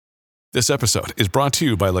This episode is brought to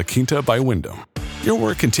you by La Quinta by Wyndham. Your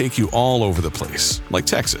work can take you all over the place, like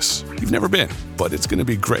Texas. You've never been, but it's going to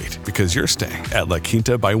be great because you're staying at La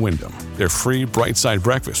Quinta by Wyndham. Their free Bright Side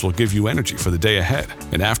breakfast will give you energy for the day ahead.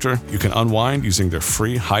 And after, you can unwind using their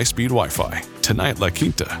free high-speed Wi-Fi. Tonight, La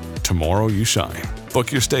Quinta. Tomorrow, you shine.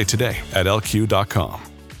 Book your stay today at lq.com.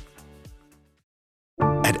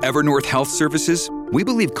 At Evernorth Health Services, we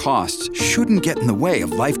believe costs shouldn't get in the way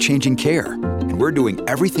of life-changing care, and we're doing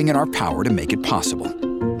everything in our power to make it possible.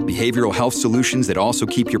 Behavioral health solutions that also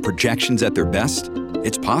keep your projections at their best?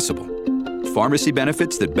 It's possible. Pharmacy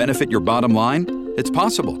benefits that benefit your bottom line? It's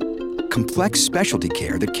possible. Complex specialty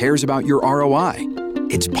care that cares about your ROI?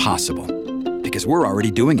 It's possible. Because we're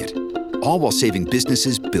already doing it. All while saving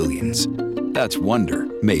businesses billions. That's Wonder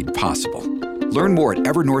made possible. Learn more at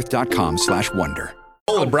evernorth.com/wonder.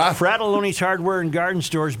 Fratelloni's Hardware and Garden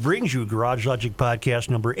Stores brings you Garage Logic Podcast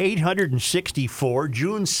number 864,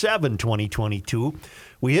 June 7, 2022.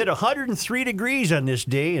 We hit 103 degrees on this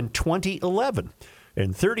day in 2011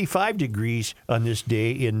 and 35 degrees on this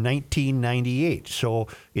day in 1998. So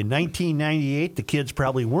in 1998, the kids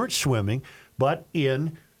probably weren't swimming, but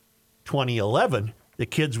in 2011, the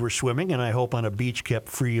kids were swimming, and I hope on a beach kept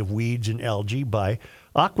free of weeds and algae by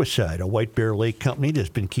Aquacide, a White Bear Lake company that's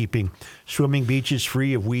been keeping swimming beaches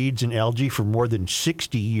free of weeds and algae for more than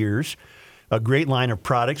 60 years. A great line of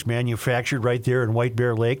products manufactured right there in White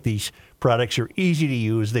Bear Lake. These products are easy to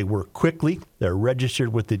use. They work quickly. They're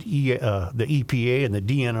registered with the EPA and the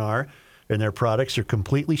DNR, and their products are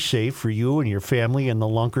completely safe for you and your family and the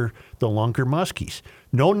lunker muskies.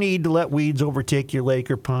 No need to let weeds overtake your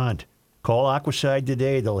lake or pond. Call Aquacide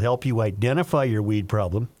today. They'll help you identify your weed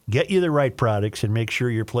problem, get you the right products, and make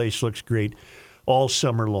sure your place looks great all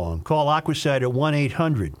summer long. Call Aquacide at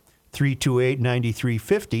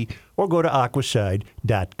 1-800-328-9350 or go to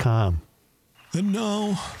aquacide.com. And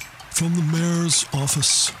now, from the mayor's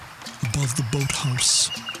office above the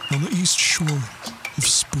boathouse on the east shore of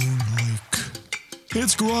Spoon Lake,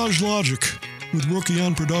 it's Garage Logic with Rookie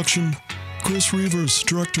on production, Chris Reavers,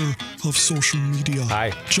 director of social media.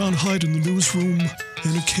 Hi. John Hyde in the newsroom,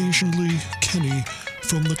 and occasionally Kenny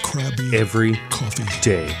from the Krabby Every Coffee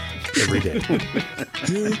day. Every day.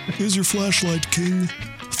 Here is your flashlight king,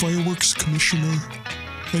 fireworks commissioner,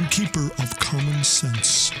 and keeper of common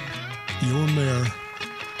sense, your mayor,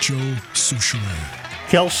 Joe Soucheray.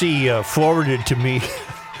 Kelsey forwarded to me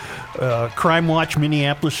Crime Watch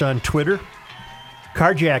Minneapolis on Twitter.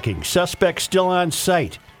 Carjacking. Suspect still on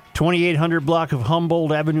site. 2800 block of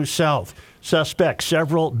Humboldt Avenue South. Suspect,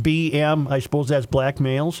 several BM, I suppose that's black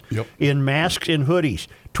males, in masks and hoodies.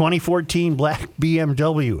 2014 black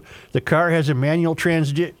BMW. The car has a manual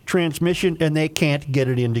transmission, and they can't get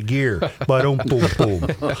it into gear. Boom.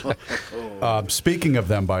 Speaking of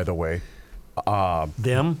them, by the way.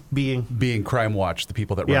 Them being Crime Watch, the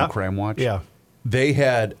people that run Crime Watch. Yeah. They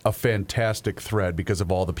had a fantastic thread because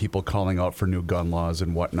of all the people calling out for new gun laws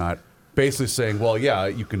and whatnot. Basically saying, well, yeah,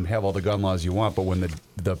 you can have all the gun laws you want, but when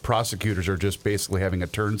the prosecutors are just basically having a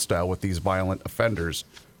turnstile with these violent offenders,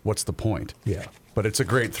 what's the point? Yeah. But it's a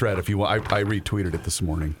great thread. If you want, I retweeted it this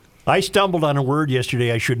morning. I stumbled on a word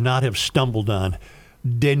yesterday I should not have stumbled on.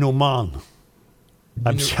 Denouement.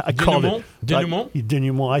 I called it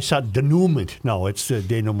denouement. I saw denouement. No, it's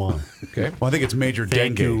denouement. Okay. Well, I think it's Major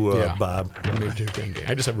Thank Dengue. you, Bob. Major dengue.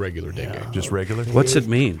 I just have regular dengue. Yeah. Just regular? What's it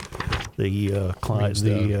mean?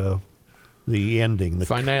 The ending. The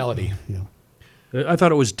finality. Yeah. I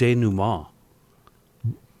thought it was denouement.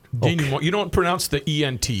 Denouement. Okay. You don't pronounce the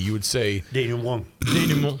ENT. You would say denouement.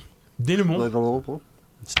 Denouement.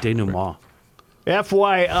 It's denouement.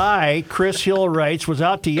 FYI, Chris Hill writes, was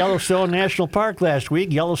out to Yellowstone National Park last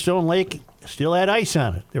week. Yellowstone Lake still had ice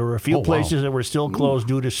on it. There were a few places that were still closed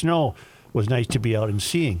due to snow. It was nice to be out and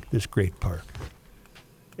seeing this great park.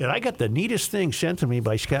 And I got the neatest thing sent to me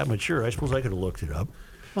by Scott Mature. I suppose I could have looked it up.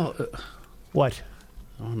 Well, what?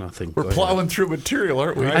 Oh, nothing. We're plowing through material,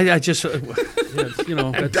 aren't we? I just, down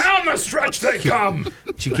the stretch they come.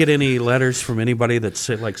 Did you get any letters from anybody that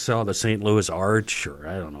saw the St. Louis Arch or,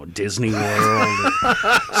 I don't know, Disney World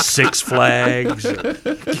or Six Flags? God,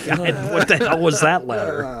 what the hell was that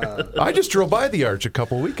letter? I just drove by the Arch a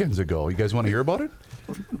couple weekends ago. You guys want to hear about it?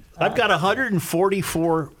 I've got 140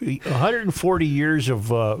 years of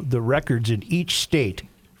the records in each state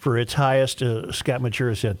for its highest, Scott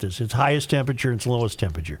Matura sent this, its highest temperature and its lowest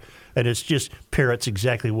temperature. And it's just parrots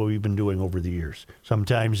exactly what we've been doing over the years.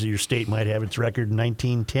 Sometimes your state might have its record in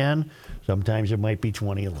 1910. Sometimes it might be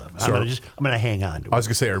 2011. So I'm going to hang on to it. I was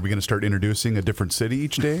going to say, are we going to start introducing a different city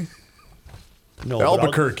each day? No,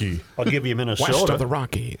 Albuquerque. I'll give you Minnesota. West of the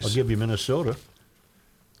Rockies. I'll give you Minnesota.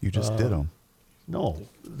 You just did them. No,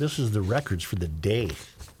 this is the records for the day.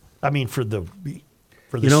 I mean, for the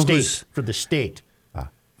state.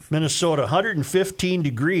 Minnesota, 115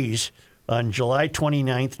 degrees on July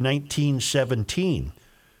 29th, 1917.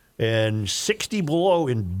 And 60 below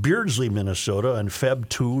in Beardsley, Minnesota on Feb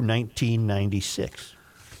 2, 1996.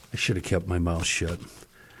 I should have kept my mouth shut.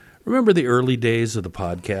 Remember the early days of the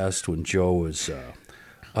podcast when Joe was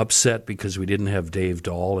upset because we didn't have Dave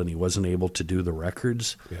Dahl and he wasn't able to do the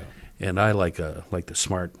records? Yeah. And I, like the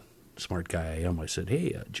smart guy I am, I said,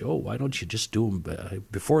 hey, Joe, why don't you just do them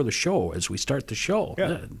before the show as we start the show?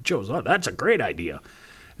 Yeah. Joe's, oh, that's a great idea.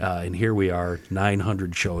 And here we are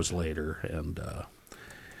 900 shows later. And,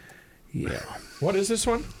 yeah. What is this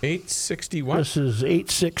one? 860 what? This is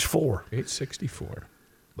 864. 864.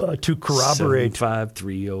 To corroborate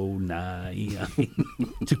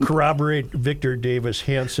 75309. to corroborate Victor Davis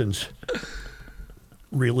Hansen's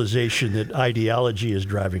realization that ideology is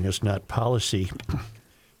driving us, not policy.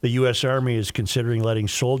 The U.S. Army is considering letting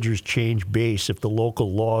soldiers change base if the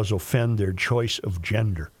local laws offend their choice of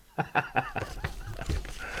gender.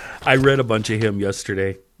 I read a bunch of him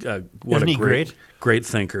yesterday. Isn't he great? Great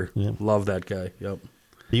thinker. Yeah. Love that guy. Yep.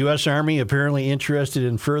 The U.S. Army, apparently interested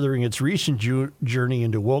in furthering its recent journey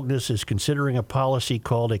into wokeness, is considering a policy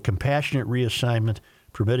called a compassionate reassignment,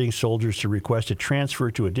 permitting soldiers to request a transfer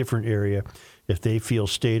to a different area if they feel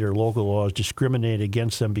state or local laws discriminate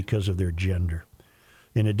against them because of their gender.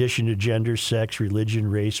 In addition to gender, sex, religion,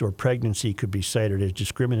 race, or pregnancy could be cited as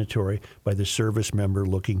discriminatory by the service member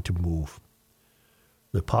looking to move.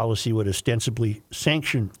 The policy would ostensibly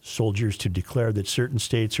sanction soldiers to declare that certain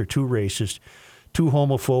states are too racist, too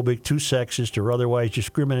homophobic, too sexist, or otherwise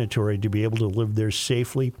discriminatory to be able to live there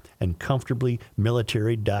safely and comfortably,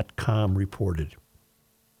 military.com reported.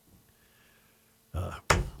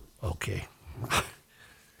 Okay.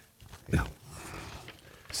 Yeah.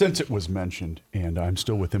 Since it was mentioned, and I'm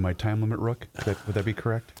still within my time limit, Rook, would that be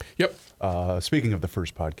correct? Yep. Speaking of the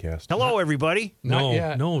first podcast. Hello, everybody. Not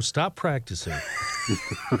yet. No, stop practicing.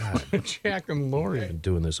 Jack and Lori. Been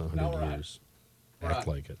doing this 100 years. Act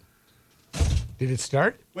like it. Did it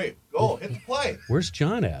start? Wait, hit the play. Where's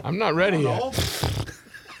John at? I'm not ready yet.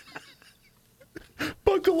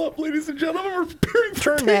 Buckle up, ladies and gentlemen. We're preparing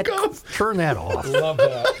for takeoff. Turn that off. Love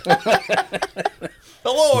that.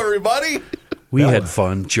 Hello, everybody. We had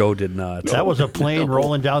fun. Joe did not. That was a plane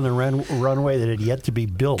rolling down the runway that had yet to be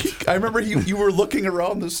built. I remember you were looking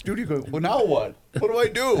around the studio going, well, now what? What do I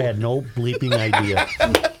do? I had no bleeping idea.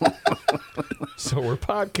 So we're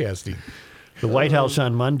podcasting. The White House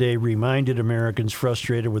on Monday reminded Americans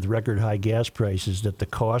frustrated with record high gas prices that the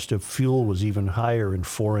cost of fuel was even higher in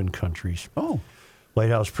foreign countries. Oh. White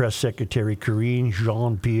House Press Secretary Karine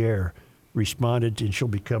Jean-Pierre responded, and she'll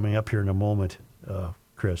be coming up here in a moment,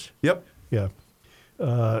 Chris. Yep. Yeah.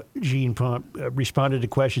 Jean responded to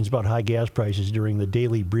questions about high gas prices during the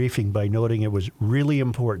daily briefing by noting it was really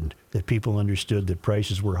important that people understood that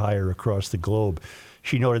prices were higher across the globe.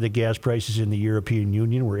 She noted that gas prices in the European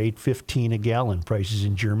Union were $8.15 a gallon. Prices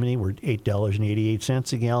in Germany were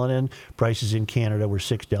 $8.88 a gallon, and prices in Canada were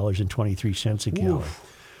 $6.23 a gallon.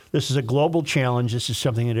 This is a global challenge. This is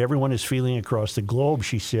something that everyone is feeling across the globe,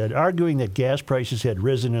 she said, arguing that gas prices had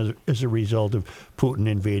risen as a result of Putin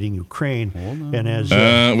invading Ukraine. And as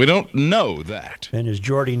we don't know that. And as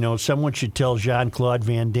Jordy knows, someone should tell Jean-Claude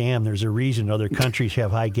Van Damme there's a reason other countries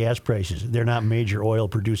have high gas prices. They're not major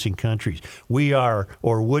oil-producing countries. We are,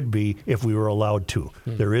 or would be, if we were allowed to.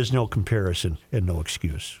 There is no comparison and no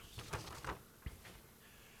excuse.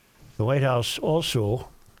 The White House also,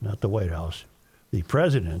 not the White House, the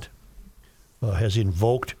president has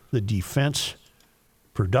invoked the Defense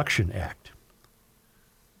Production Act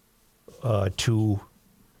to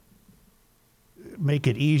make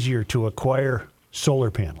it easier to acquire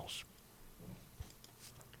solar panels.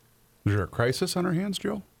 Is there a crisis on our hands,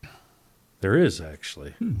 Joe? There is,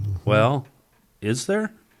 actually. Well, is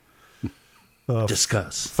there?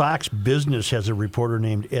 Discuss. Fox Business has a reporter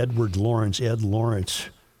named Ed Lawrence,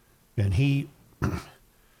 and he...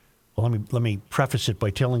 Let me preface it by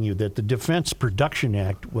telling you that the Defense Production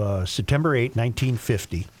Act was September 8,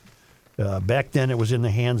 1950. Back then, it was in the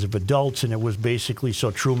hands of adults, and it was basically so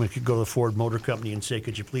Truman could go to the Ford Motor Company and say,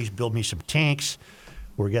 could you please build me some tanks?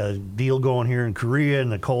 We got a deal going here in Korea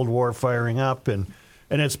and the Cold War firing up, and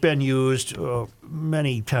it's been used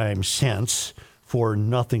many times since for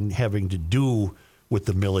nothing having to do with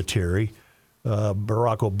the military.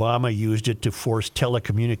 Barack Obama used it to force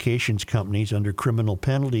telecommunications companies under criminal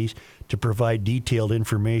penalties to provide detailed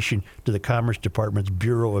information to the Commerce Department's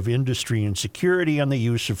Bureau of Industry and Security on the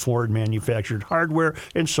use of foreign manufactured hardware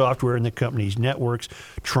and software in the company's networks.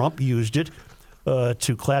 Trump used it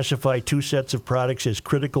to classify two sets of products as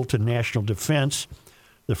critical to national defense.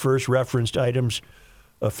 The first referenced items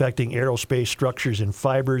affecting aerospace structures and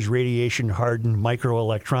fibers, radiation-hardened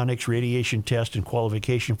microelectronics, radiation test and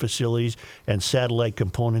qualification facilities, and satellite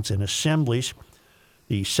components and assemblies.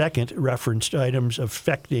 The second referenced items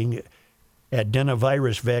affecting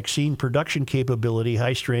adenovirus vaccine production capability,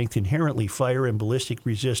 high strength, inherently fire and ballistic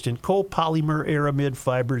resistant copolymer aramid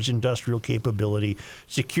fibers industrial capability,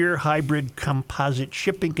 secure hybrid composite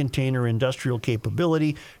shipping container industrial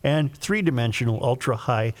capability, and three-dimensional ultra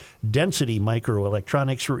high density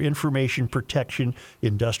microelectronics for information protection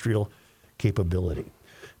industrial capability.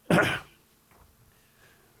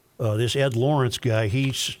 This Ed Lawrence guy,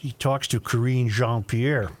 he talks to Karine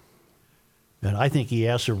Jean-Pierre. And I think he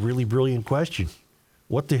asks a really brilliant question.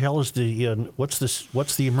 What the hell is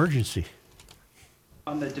what's the emergency?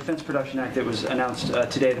 On the Defense Production Act that was announced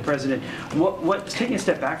today, the president, taking a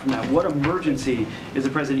step back from that, what emergency is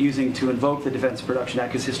the president using to invoke the Defense Production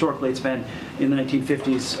Act? Because historically it's been in the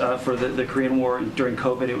 1950s for the Korean War, during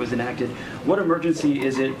COVID it was enacted. What emergency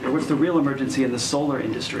is it, or what's the real emergency in the solar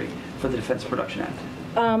industry for the Defense Production Act?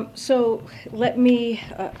 So let me,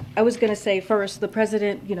 I was going to say first, the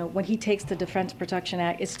president, when he takes the Defense Production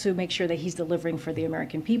Act, it's to make sure that he's delivering for the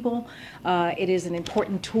American people. It is an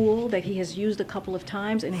important tool that he has used a couple of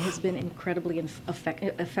times, and it has been incredibly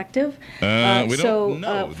effective. We don't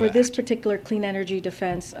know for this particular Clean Energy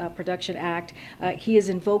Defense Production Act, he is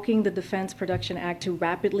invoking the Defense Production Act to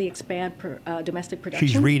rapidly expand domestic production.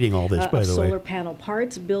 She's reading all this, by the way. Solar panel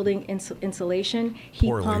parts, building insulation, heat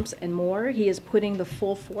pumps, and more. He is putting the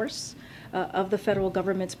full force of the federal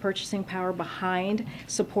government's purchasing power behind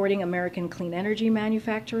supporting American clean energy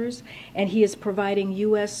manufacturers, and he is providing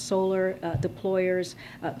U.S. solar deployers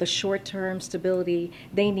the short-term stability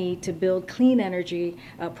they need to build clean energy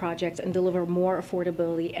projects and deliver more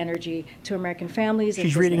affordability energy to American families and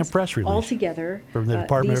She's reading a press release altogether from the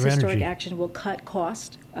Department these of historic Energy. action will cut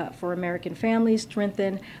costs for American families,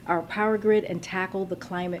 strengthen our power grid, and tackle the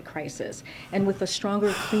climate crisis. And with a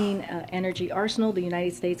stronger clean energy arsenal, the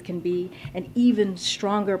United States can be an even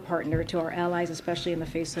stronger partner to our allies, especially in the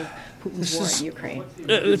face of Putin's war in Ukraine.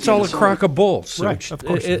 It's all a crock of bulls. Right, of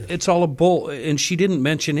course it is. It's all a bull. And she didn't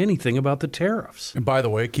mention anything about the tariffs. And by the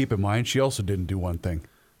way, keep in mind, she also didn't do one thing.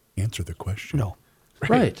 Answer the question. No.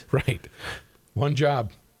 Right. Right. One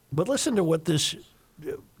job. But listen to what this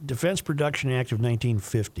Defense Production Act of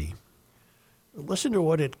 1950, listen to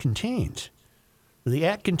what it contains. The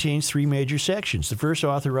act contains three major sections. The first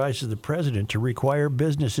authorizes the president to require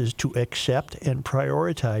businesses to accept and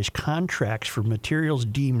prioritize contracts for materials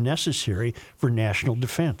deemed necessary for national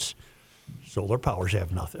defense. Solar panels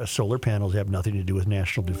have nothing to do with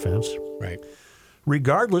national defense. Right.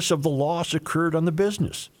 Regardless of the loss occurred on the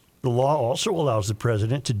business. The law also allows the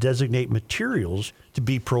president to designate materials to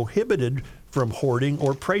be prohibited from hoarding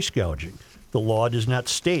or price gouging. The law does not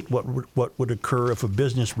state what would occur if a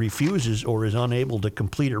business refuses or is unable to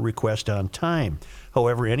complete a request on time.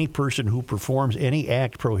 However, any person who performs any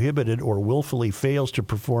act prohibited or willfully fails to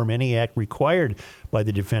perform any act required by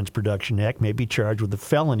the Defense Production Act may be charged with a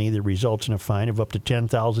felony that results in a fine of up to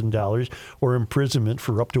 $10,000 or imprisonment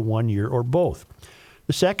for up to 1 year or both.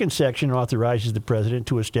 The second section authorizes the president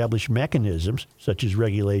to establish mechanisms, such as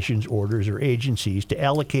regulations, orders, or agencies, to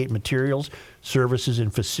allocate materials, services,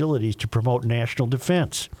 and facilities to promote national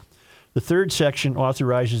defense. The third section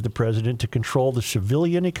authorizes the president to control the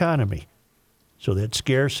civilian economy so that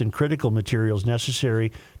scarce and critical materials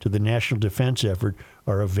necessary to the national defense effort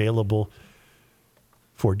are available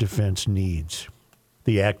for defense needs.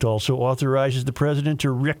 The act also authorizes the president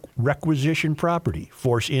to requisition property,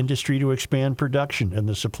 force industry to expand production and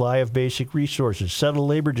the supply of basic resources, settle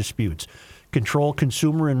labor disputes, control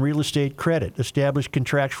consumer and real estate credit, establish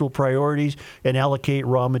contractual priorities, and allocate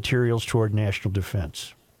raw materials toward national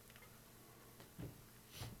defense.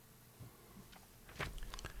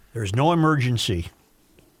 There's no emergency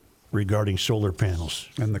regarding solar panels.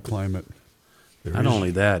 And the climate. Not only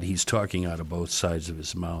that, he's talking out of both sides of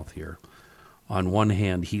his mouth here. On one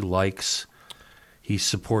hand, he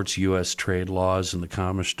supports U.S. trade laws and the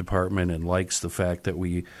Commerce Department and likes the fact that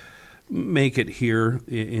we make it here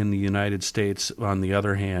in the United States. On the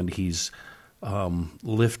other hand, he's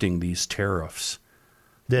lifting these tariffs.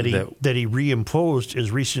 That he reimposed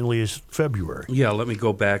as recently as February. Yeah, let me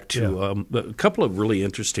go back to a couple of really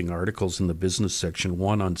interesting articles in the business section,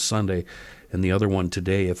 one on Sunday and the other one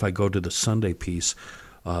today. If I go to the Sunday piece,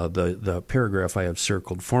 the paragraph I have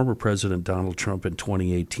circled, former President Donald Trump in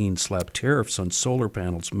 2018 slapped tariffs on solar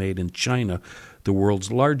panels made in China, the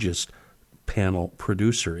world's largest panel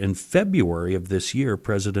producer. In February of this year,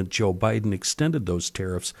 President Joe Biden extended those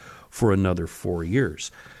tariffs for another 4 years.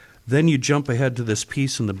 Then you jump ahead to this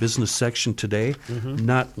piece in the business section today.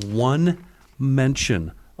 Not one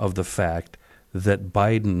mention of the fact that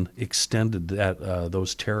Biden extended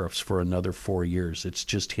those tariffs for another 4 years. It's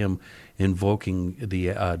just him invoking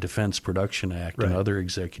the Defense Production Act and other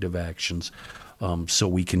executive actions so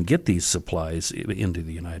we can get these supplies into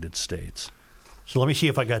the United States. So let me see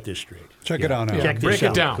if I got this straight. Check it out now. Check this Break it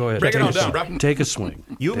out. down. Go ahead. Break it on Take down. Take a swing.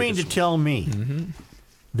 You mean to tell me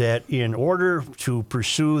that in order to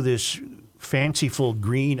pursue this fanciful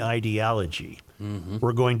green ideology,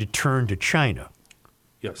 we're going to turn to China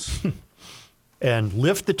Yes. and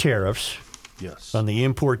lift the tariffs Yes. on the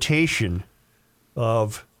importation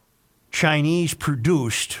of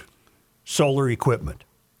Chinese-produced solar equipment?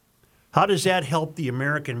 How does that help the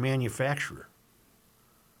American manufacturer?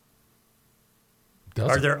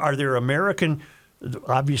 Are there American?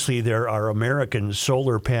 Obviously, there are American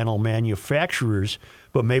solar panel manufacturers,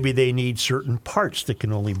 but maybe they need certain parts that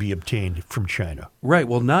can only be obtained from China. Right.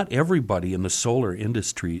 Well, not everybody in the solar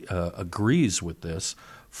industry agrees with this.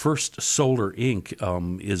 First Solar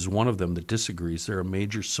Inc. Is one of them that disagrees. They're a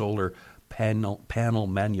major solar panel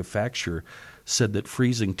manufacturer, said that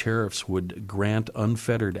freezing tariffs would grant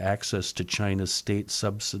unfettered access to China's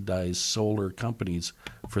state-subsidized solar companies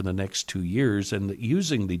for the next 2 years, and that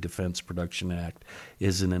using the Defense Production Act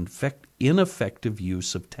is an ineffective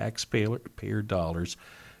use of taxpayer dollars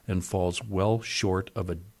and falls well short of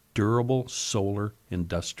a durable solar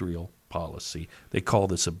industrial policy. They call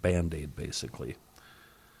this a Band-Aid, basically.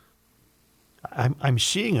 I'm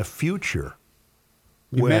seeing a future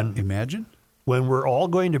when Imagine? when we're all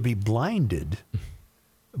going to be blinded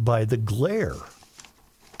by the glare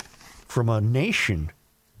from a nation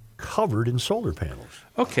covered in solar panels.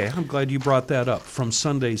 Okay, I'm glad you brought that up. From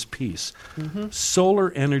Sunday's piece,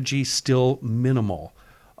 solar energy still minimal.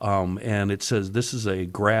 And it says this is a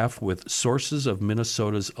graph with sources of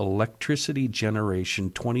Minnesota's electricity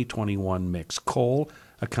generation 2021 mix. Coal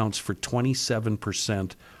accounts for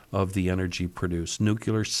 27% of the energy produced.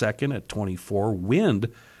 Nuclear second at 24.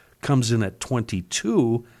 Wind comes in at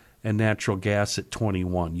 22, and natural gas at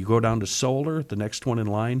 21. You go down to solar, the next one in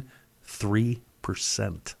line, 3%.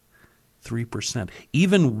 3%.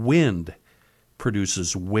 Even wind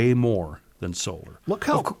produces way more than solar. Look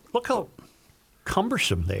how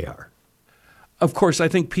cumbersome they are. Of course, I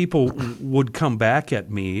think people would come back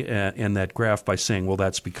at me in that graph by saying, well,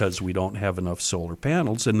 that's because we don't have enough solar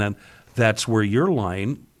panels. And then that's where your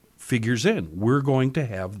line figures in. We're going to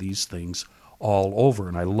have these things all over.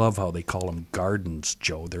 And I love how they call them gardens,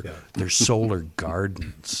 Joe. They're solar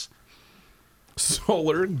gardens.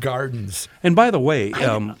 Solar gardens. And by the way,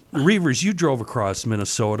 Reavers, you drove across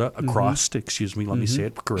Minnesota, excuse me, let me say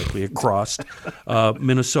it correctly, across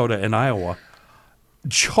Minnesota and Iowa.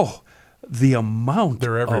 Joe, the amount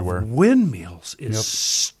of windmills is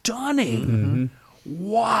stunning.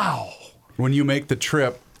 Wow. When you make the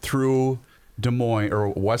trip through Des Moines or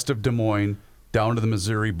west of Des Moines down to the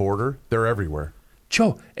Missouri border, they're everywhere.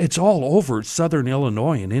 Joe, it's all over southern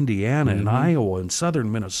Illinois and Indiana and Iowa and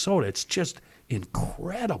southern Minnesota. It's just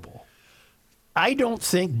incredible. I don't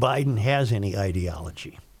think Biden has any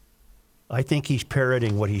ideology. I think he's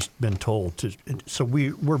parroting what he's been told to. So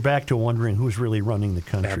we're back to wondering who's really running the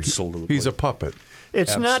country. Absolutely. He's a puppet.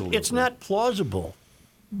 It's not plausible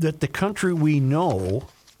that the country we know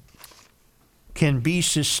can be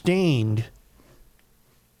sustained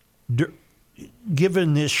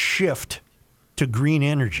given this shift to green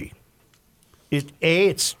energy.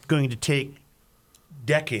 It's going to take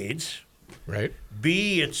decades. Right.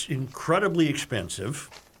 B, it's incredibly expensive.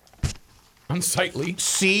 Unsightly.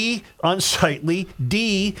 C, unsightly.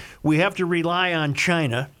 D, we have to rely on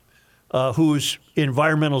China, whose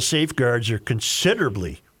environmental safeguards are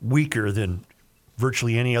considerably weaker than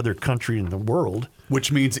virtually any other country in the world.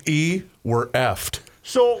 Which means E, we're effed.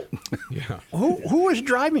 So who is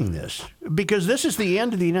driving this? Because this is the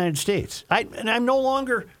end of the United States. I'm no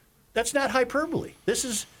longer, that's not hyperbole. This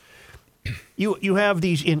is, you have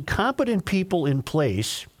these incompetent people in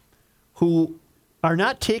place who are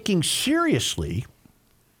not taking seriously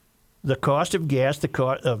the cost of gas, the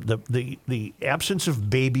cost of the absence of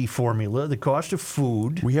baby formula, the cost of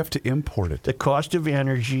food. We have to import it. The cost of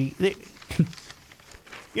energy.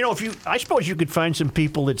 I suppose you could find some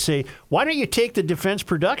people that say, "Why don't you take the Defense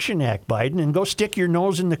Production Act, Biden, and go stick your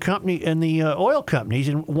nose in the oil companies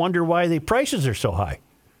and wonder why the prices are so high?"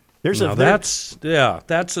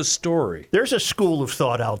 That's a story. There's a school of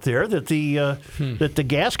thought out there that the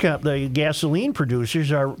gasoline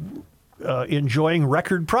producers are enjoying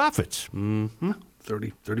record profits.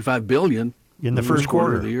 35 billion in the first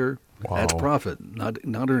quarter of the year. Wow. That's profit, not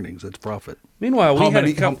earnings. That's profit. Meanwhile, we had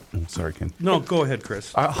a couple. Sorry, Ken. No, go ahead,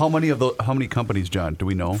 Chris. How many companies, John? Do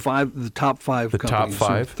we know? The top five. The companies, top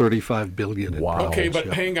five? 35 billion. In Wow. Okay, but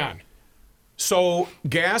profits, hang on. So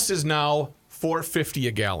gas is now $4.50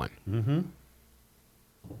 a gallon. Mm-hmm.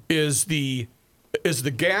 Is the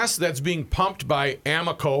gas that's being pumped by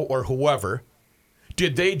Amoco or whoever?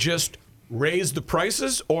 Did they just raise the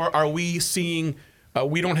prices, or are we seeing?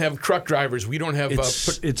 We don't have truck drivers. We don't have.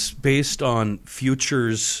 It's based on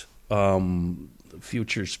futures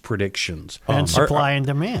predictions and supply and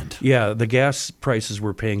demand. Yeah, the gas prices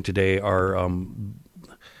we're paying today are.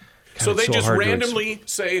 So they just randomly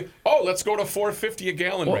say, "Oh, let's go to $4.50 a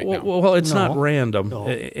gallon right now." Well, it's not random. No.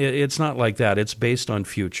 It's not like that. It's based on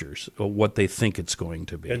futures, what they think it's going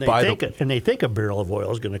to be. And they think a barrel of oil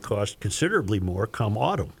is going to cost considerably more come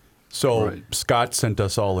autumn. So Scott sent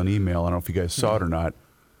us all an email. I don't know if you guys saw it or not.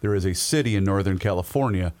 There is a city in Northern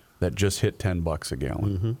California that just hit $10 a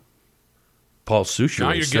gallon. Mm-hmm. Paul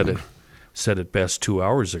Suchere said it best 2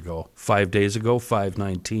 hours ago. 5 days ago,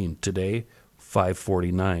 $5.19. Today,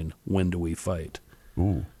 $5.49. When do we fight?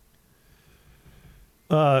 Ooh.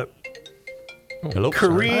 Hello.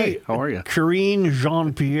 Hi, how are you? Karine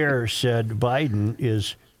Jean-Pierre said Biden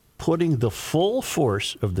is putting the full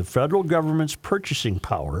force of the federal government's purchasing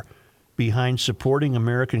power behind supporting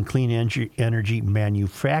American clean energy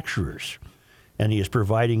manufacturers. And he is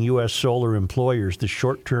providing U.S. solar employers the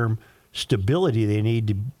short-term stability they need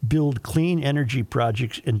to build clean energy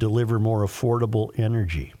projects and deliver more affordable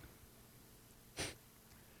energy.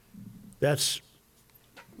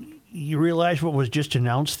 You realize what was just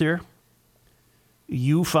announced there?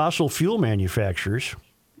 You fossil fuel manufacturers,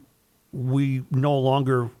 we no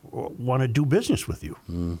longer want to do business with you.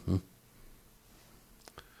 Mm-hmm.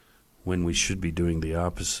 When we should be doing the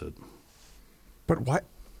opposite. But why?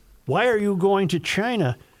 Why are you going to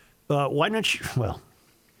China? Why not? Well,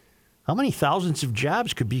 how many thousands of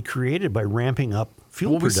jobs could be created by ramping up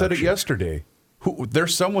fuel production? We said it yesterday.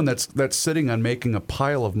 There's someone that's sitting on making a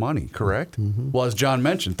pile of money, correct? Mm-hmm. Well, as John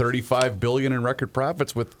mentioned, $35 billion in record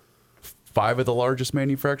profits with 5 of the largest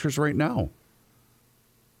manufacturers right now.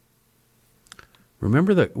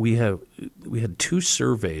 Remember that we had 2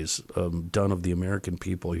 surveys done of the American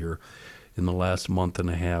people here in the last month and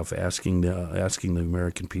a half, asking the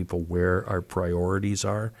American people where our priorities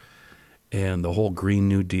are, and the whole Green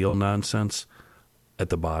New Deal nonsense at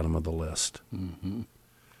the bottom of the list. Mm-hmm.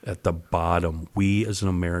 At the bottom, we as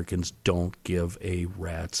Americans don't give a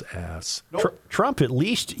rat's ass. Nope. Trump at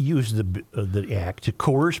least used the act to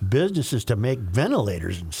coerce businesses to make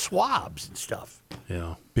ventilators and swabs and stuff.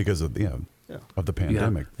 Yeah, because of the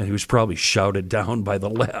pandemic. Yeah. And he was probably shouted down by the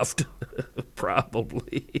left,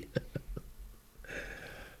 probably.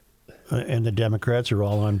 And the Democrats are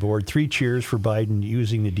all on board. 3 cheers for Biden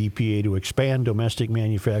using the DPA to expand domestic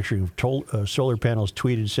manufacturing of solar panels,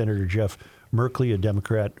 tweeted Senator Jeff Merkley, a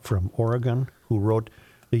Democrat from Oregon, who wrote,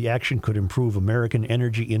 "The action could improve American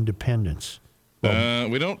energy independence."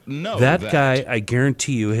 We don't know that guy, I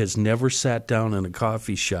guarantee you, has never sat down in a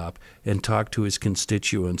coffee shop and talked to his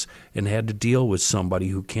constituents and had to deal with somebody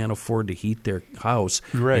who can't afford to heat their house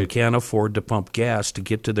and can't afford to pump gas to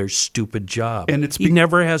get to their stupid job. And he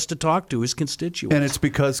never has to talk to his constituents. And it's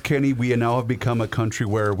because, Kenny, we now have become a country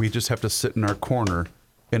where we just have to sit in our corner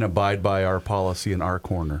and abide by our policy in our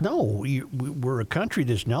corner. No, we're a country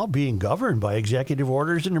that's now being governed by executive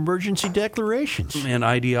orders and emergency declarations. And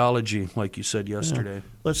ideology, like you said yesterday. Yeah.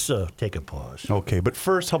 Let's take a pause. Okay, but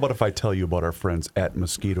first, how about if I tell you about our friends at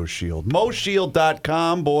Mosquito Shield?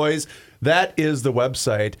 MoShield.com, boys. That is the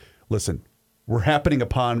website. Listen, we're happening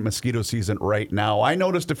upon mosquito season right now. I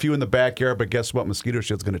noticed a few in the backyard, but guess what? Mosquito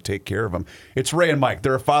Shield's going to take care of them. It's Ray and Mike.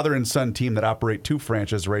 They're a father and son team that operate 2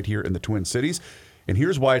 franchises right here in the Twin Cities. And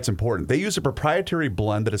here's why it's important. They use a proprietary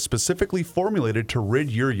blend that is specifically formulated to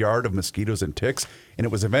rid your yard of mosquitoes and ticks. And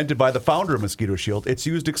it was invented by the founder of Mosquito Shield. It's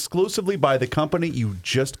used exclusively by the company. You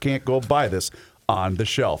just can't go buy this on the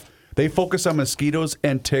shelf. They focus on mosquitoes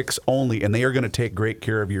and ticks only, and they are going to take great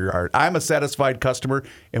care of your yard. I'm a satisfied customer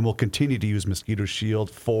and will continue to use Mosquito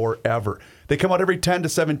Shield forever. They come out every 10 to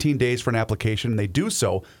 17 days for an application, and they do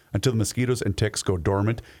so until the mosquitoes and ticks go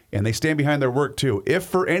dormant, and they stand behind their work too. If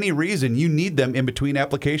for any reason you need them in between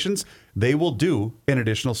applications, they will do an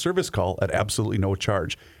additional service call at absolutely no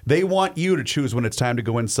charge. They want you to choose when it's time to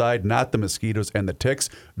go inside, not the mosquitoes and the ticks.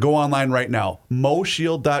 Go online right now,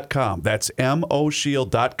 MoShield.com. That's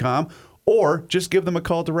MoShield.com. Or just give them a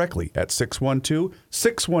call directly at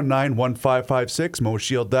 612-619-1556,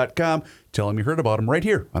 MoShield.com. Tell them you heard about them right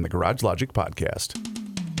here on the Garage Logic Podcast.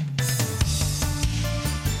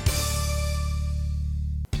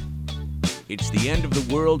 It's the end of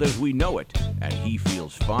the world as we know it, and he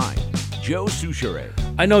feels fine. Joe Souchere.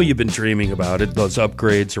 I know you've been dreaming about it, those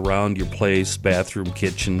upgrades around your place, bathroom,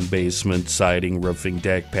 kitchen, basement, siding, roofing,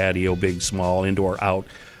 deck, patio, big, small, indoor, out,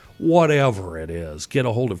 whatever it is. Get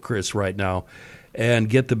a hold of Chris right now and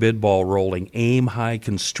get the bid ball rolling. Aim High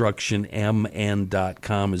Construction,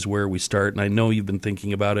 MN.com is where we start, and I know you've been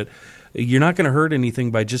thinking about it. You're not going to hurt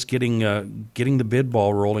anything by just getting the bid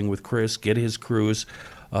ball rolling with Chris. Get his crews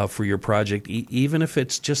for your project, even if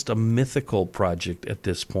it's just a mythical project at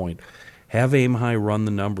this point. Have Aim High run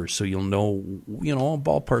the numbers so you'll know, a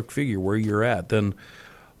ballpark figure where you're at. Then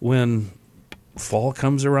when fall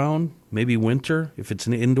comes around, maybe winter, if it's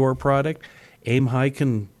an indoor product, Aim High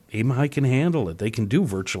can handle it. They can do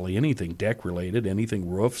virtually anything, deck related, anything,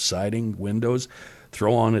 roof, siding, windows,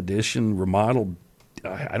 throw on addition, remodel.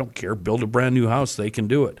 I don't care. Build a brand new house. They can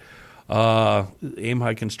do it. Aim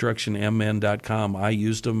High Construction, MN.com. I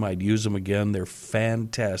used them. I'd use them again. They're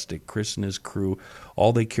fantastic. Chris and his crew,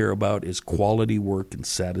 all they care about is quality work and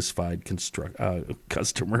satisfied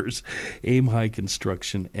customers. Aim High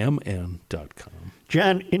Construction, MN.com.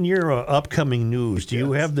 John, in your upcoming news, do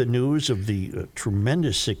you have the news of the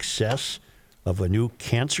tremendous success of a new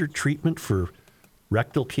cancer treatment for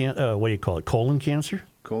rectal colon cancer?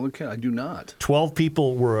 Colon cancer? I do not. 12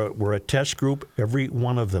 people were a test group. Every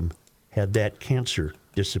one of them had that cancer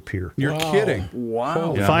disappear. You're kidding.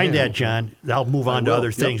 Wow. Find that, John. I'll move on to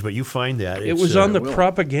other things, but you find that. It was on the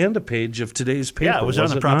propaganda page of today's paper. Yeah, it was on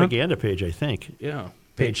the propaganda page, I think. Yeah.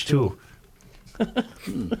 Page 2.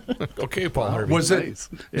 Okay, Paul Harvey. Was it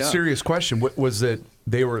serious question? Was it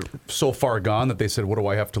they were so far gone that they said, "What do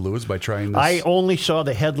I have to lose by trying this?" I only saw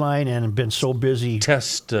the headline and have been so busy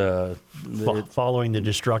following the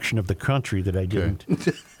destruction of the country that I didn't.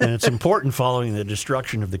 And it's important following the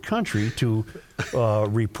destruction of the country to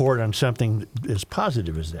report on something as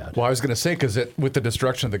positive as that. Well, I was going to say, because with the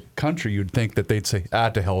destruction of the country, you'd think that they'd say,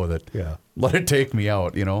 to hell with it. Yeah. Let it take me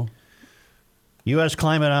out, U.S.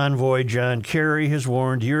 climate envoy John Kerry has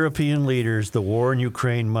warned European leaders the war in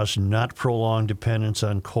Ukraine must not prolong dependence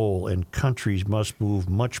on coal, and countries must move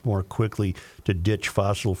much more quickly to ditch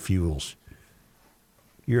fossil fuels.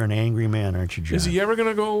 You're an angry man, aren't you, John? Is he ever going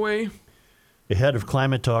to go away? The head of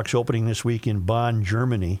climate talks opening this week in Bonn,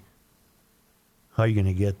 Germany. How are you going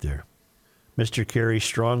to get there? Mr. Kerry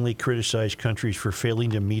strongly criticized countries for failing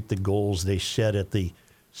to meet the goals they set at the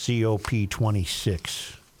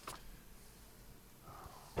COP26.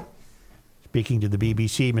 Speaking to the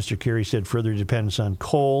BBC, Mr. Kerry said further dependence on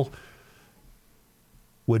coal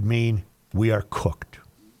would mean we are cooked.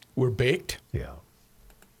 We're baked? Yeah.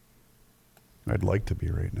 I'd like to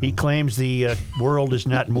be right now. He claims the world is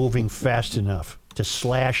not moving fast enough to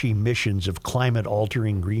slash emissions of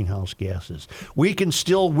climate-altering greenhouse gases. We can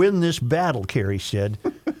still win this battle, Kerry said,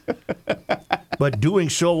 but doing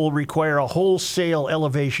so will require a wholesale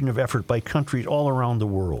elevation of effort by countries all around the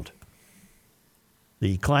world.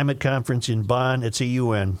 The climate conference in Bonn, it's a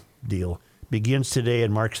UN deal, begins today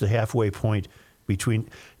and marks the halfway point between...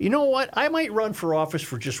 You know what? I might run for office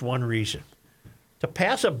for just one reason.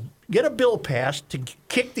 To get a bill passed to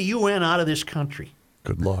kick the UN out of this country.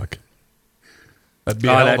 Good luck. That'd be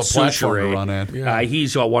a hell of a platform to run at. Yeah.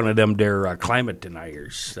 He's one of them there climate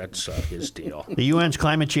deniers. That's his deal. The UN's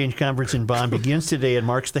climate change conference in Bonn begins today and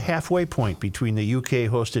marks the halfway point between the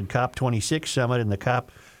UK-hosted COP26 summit and the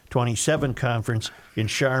COP27 conference in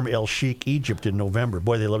Sharm el-Sheikh, Egypt in November.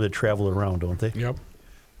 Boy, they love to travel around, don't they? Yep.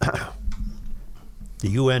 The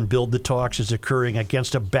UN billed the talks as occurring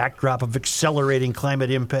against a backdrop of accelerating climate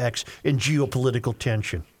impacts and geopolitical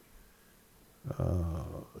tension.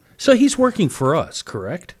 So he's working for us,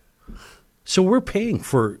 correct? So we're paying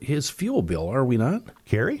for his fuel bill, are we not?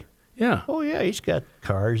 Kerry? Yeah. Oh, yeah, he's got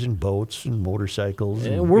cars and boats and motorcycles.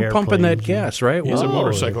 And we're pumping that gas, right? He's a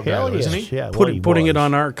motorcycle guy, yes. isn't he? Yeah, putting it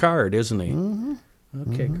on our card, isn't he?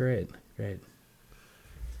 Mm-hmm. Okay, great.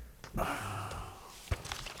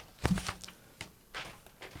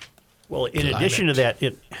 Well, in addition to that,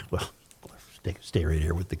 stay right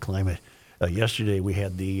here with the climate. Yesterday we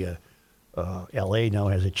had the L.A. now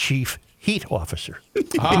has a chief heat officer.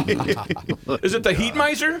 Is it the heat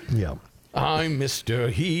miser? Yeah. I'm Mr.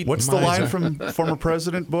 Heat What's Miser. the line from former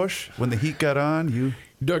President Bush? When the heat got on, you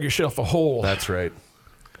dug yourself a hole. That's right.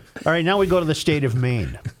 All right, now we go to the state of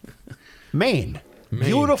Maine. Maine.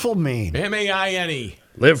 Beautiful Maine. M-A-I-N-E.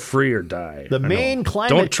 Live free or die. The Maine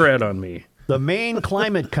Climate... Don't tread on me. The Maine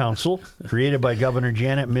Climate Council, created by Governor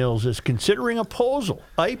Janet Mills, is considering a proposal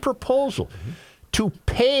to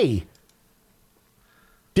pay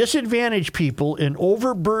disadvantaged people and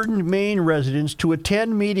overburdened Maine residents to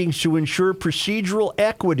attend meetings to ensure procedural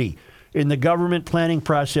equity in the government planning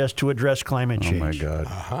process to address climate change. Oh, my God.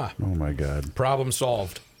 Aha. Oh, my God. Problem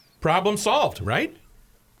solved. Problem solved, right?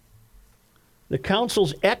 The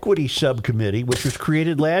Council's Equity Subcommittee, which was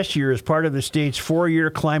created last year as part of the state's 4-year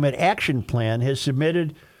climate action plan, has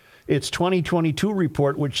submitted its 2022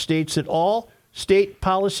 report, which states that all state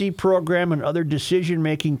policy, program, and other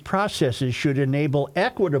decision-making processes should enable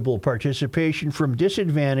equitable participation from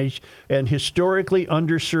disadvantaged and historically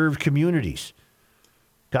underserved communities.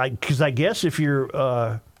 Because I guess if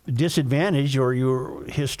you're disadvantaged or you're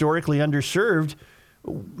historically underserved,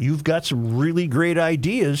 you've got some really great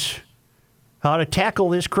ideas how to tackle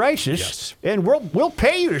this crisis, Yes. and we'll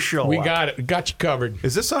pay you to show We up. got it. Got you covered.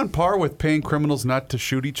 Is this on par with paying criminals not to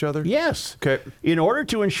shoot each other? Yes. Okay. In order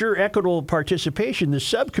to ensure equitable participation, the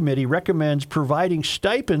subcommittee recommends providing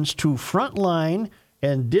stipends to frontline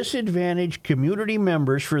and disadvantaged community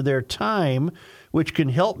members for their time, which can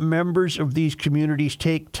help members of these communities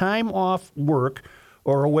take time off work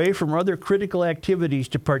or away from other critical activities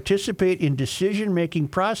to participate in decision-making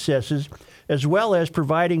processes, as well as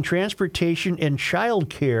providing transportation and child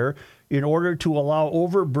care in order to allow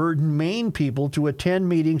overburdened Maine people to attend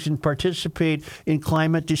meetings and participate in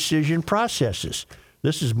climate decision processes.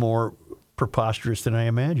 This is more preposterous than I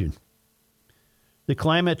imagined. The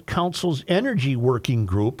Climate Council's Energy Working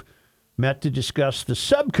Group met to discuss the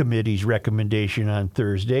subcommittee's recommendation on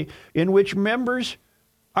Thursday, in which members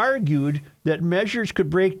argued that measures could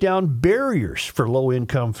break down barriers for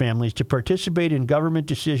low-income families to participate in government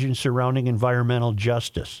decisions surrounding environmental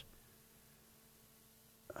justice.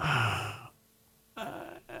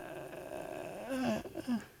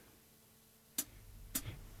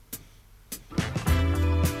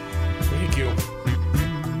 Thank you.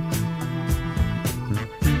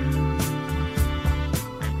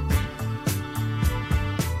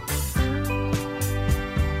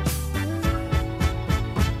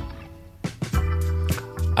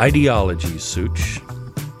 Ideologies, Such.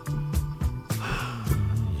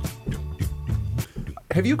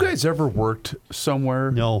 Have you guys ever worked somewhere?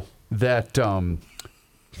 No. That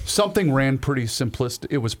something ran pretty simplistic.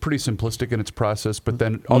 It was pretty simplistic in its process, but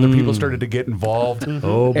then other people started to get involved.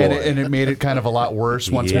 Oh, boy. And it made it kind of a lot worse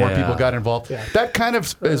once more Yeah. people got involved. That kind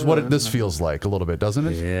of is what this feels like a little bit, doesn't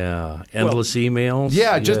it? Yeah. Endless emails.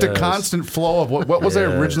 Yeah, just a Yes. constant flow of what was I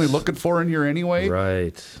originally Yes. looking for in here anyway?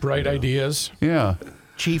 Right. Bright ideas. Yeah.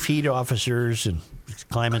 Chief heat officers and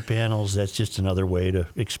climate panels, that's just another way to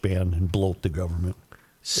expand and bloat the government.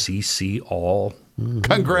 CC all.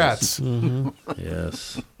 Congrats.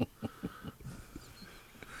 Yes.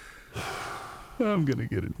 I'm going to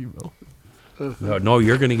get an email. No,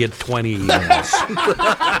 you're going to get 20 emails.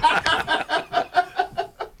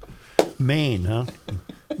 Maine, huh?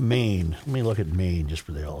 Maine. Let me look at Maine just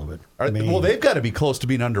for the hell of it. Maine. Well, they've got to be close to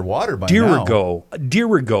being underwater by now.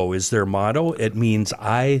 Dirigo is their motto. It means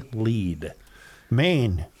I lead.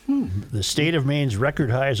 Maine. The state of Maine's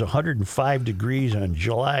record high is 105 degrees on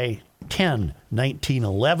July 10,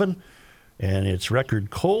 1911. And its record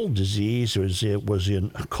cold disease was in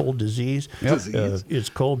cold disease. Its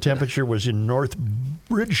cold temperature was in North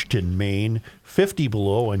Bridgeton, Maine, 50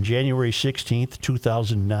 below on January 16th,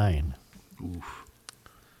 2009. Oof.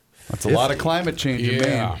 That's a lot of climate change in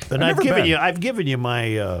Maine. And I've given you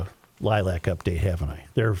my lilac update, haven't I?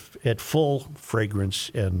 They're at full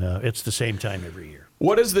fragrance, and it's the same time every year.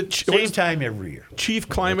 What is the same time every year? Chief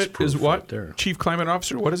Climate is what? Chief Climate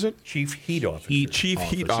Officer. What is it? Chief Heat Officer. Chief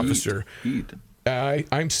Heat Officer. Heat.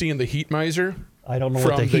 I'm seeing the Heat Miser. I don't know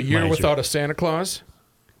from what the Heat Year Miser. Without a Santa Claus.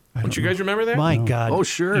 Don't you guys remember that? My God. Oh,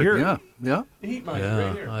 sure. Yeah. The Heat Miser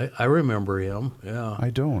right here. I remember him. Yeah. I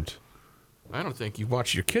don't. I don't think you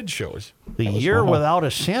watch your kids' shows. The Year Without a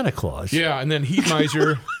Santa Claus. Yeah, and then Heat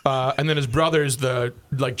Miser, and then his brother's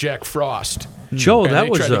like Jack Frost. Joe, and that they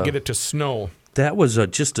was tried to get it to snow. That was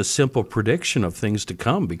just a simple prediction of things to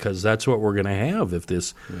come, because that's what we're going to have if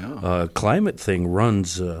this climate thing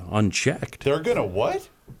runs unchecked. They're going to what?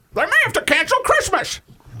 They may have to cancel Christmas.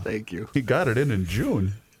 Thank you. He got it in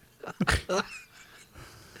June.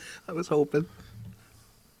 I was hoping.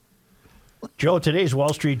 Joe, today's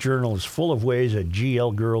Wall Street Journal is full of ways a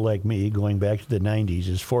GL girl like me, going back to the 90s,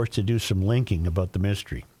 is forced to do some linking about the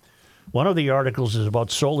mystery. One of the articles is about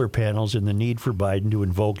solar panels and the need for Biden to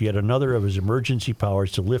invoke yet another of his emergency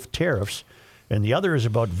powers to lift tariffs, and the other is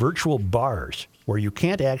about virtual bars, where you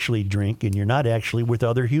can't actually drink and you're not actually with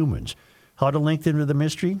other humans. How to link them to the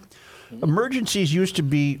mystery? Emergencies used to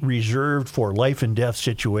be reserved for life and death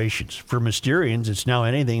situations. For Mysterians, it's now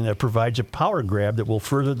anything that provides a power grab that will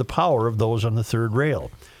further the power of those on the third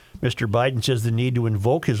rail. Mr. Biden says the need to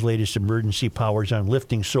invoke his latest emergency powers on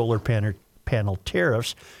lifting solar panel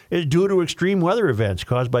tariffs is due to extreme weather events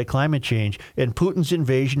caused by climate change and Putin's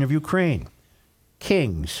invasion of Ukraine.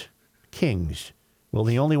 Kings. Well,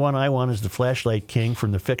 the only one I want is the Flashlight King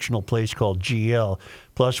from the fictional place called GL.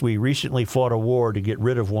 Plus, we recently fought a war to get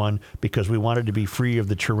rid of one because we wanted to be free of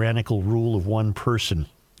the tyrannical rule of one person.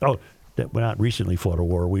 Oh, we not recently fought a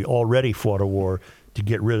war. We already fought a war to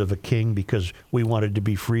get rid of a king because we wanted to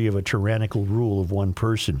be free of a tyrannical rule of one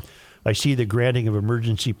person. I see the granting of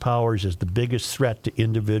emergency powers as the biggest threat to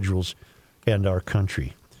individuals and our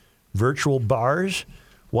country. Virtual bars?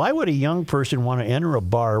 Why would a young person want to enter a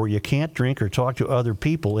bar where you can't drink or talk to other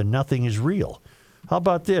people and nothing is real? How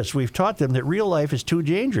about this? We've taught them that real life is too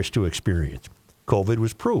dangerous to experience. COVID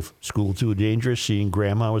was proof. School too dangerous. Seeing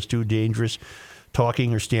grandma was too dangerous.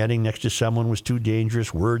 Talking or standing next to someone was too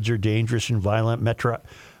dangerous. Words are dangerous and violent.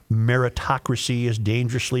 Meritocracy is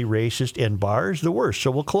dangerously racist. And bars, the worst,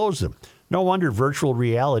 so we'll close them. No wonder virtual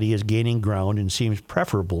reality is gaining ground and seems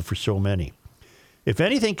preferable for so many. If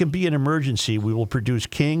anything can be an emergency, we will produce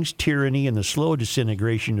kings, tyranny, and the slow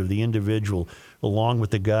disintegration of the individual, along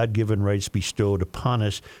with the God-given rights bestowed upon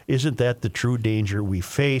us. Isn't that the true danger we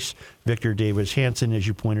face? Victor Davis Hanson, as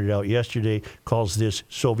you pointed out yesterday, calls this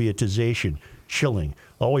Sovietization. Chilling.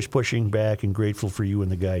 Always pushing back and grateful for you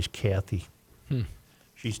and the guys, Kathy.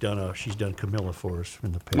 She's done Camilla for us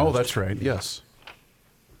in the past. Oh, that's right. Yes.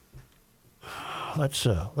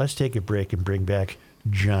 Let's take a break and bring back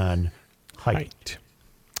John Height.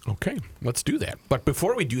 Okay, let's do that. But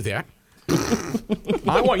before we do that,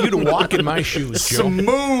 I want you to walk in my shoes, Joe.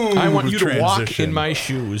 Smooth I want you to walk transition. in my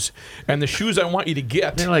shoes. And the shoes I want you to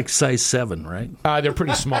get, They're like size 7, right? they're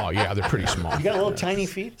pretty small. Yeah, they're pretty small. You got little tiny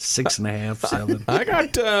feet? 6.5, 7. I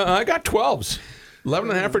got 12s.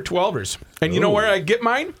 11.5 or 12ers. And you know where I get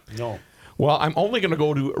mine? No. Well, I'm only going to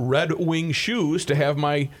go to Red Wing Shoes to have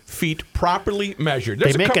my feet properly measured.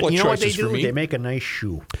 There's a couple of choices for me. They make a nice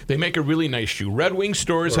shoe. They make a really nice shoe. Red Wing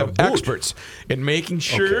stores have experts in making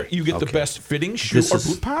sure you get the best fitting shoe or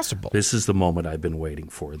boot possible. This is the moment I've been waiting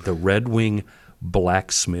for. The Red Wing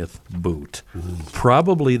Blacksmith boot.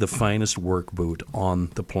 Probably the finest work boot on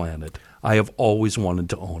the planet. I have always wanted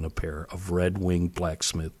to own a pair of Red Wing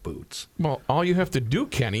Blacksmith boots. Well, all you have to do,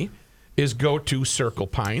 Kenny, is go to Circle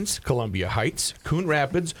Pines, Columbia Heights, Coon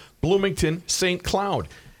Rapids, Bloomington, St. Cloud.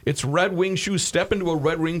 It's Red Wing Shoes. Step into a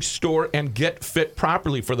Red Wing store and get fit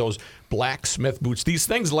properly for those blacksmith boots. These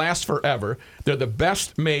things last forever. They're the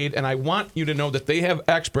best made, and I want you to know that they have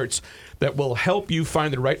experts that will help you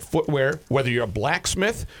find the right footwear, whether you're a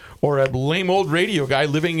blacksmith or a lame old radio guy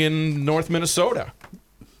living in North Minnesota.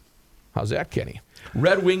 How's that, Kenny?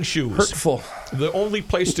 Red Wing Shoes. Hurtful. The only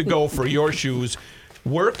place to go for your shoes.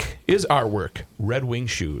 Work is our work. Red Wing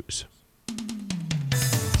Shoes.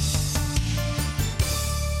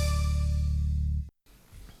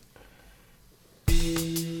 I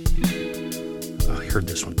heard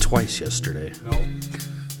this one twice yesterday.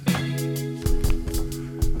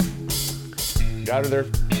 Got her there.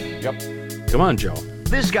 Yep. Come on, Joe.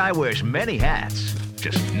 This guy wears many hats,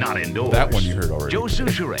 just not indoors. That one you heard already. Joe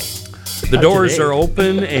Souchere. The doors are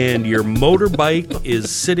open and your motorbike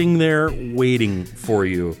is sitting there waiting for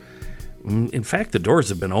you. In fact, the doors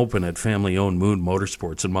have been open at family-owned Moon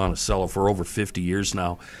Motorsports in Monticello for over 50 years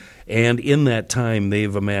now. And in that time,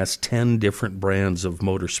 they've amassed 10 different brands of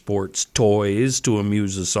motorsports toys to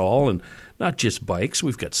amuse us all. And not just bikes.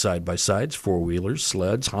 We've got side-by-sides, four-wheelers,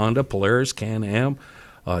 sleds, Honda, Polaris, Can-Am,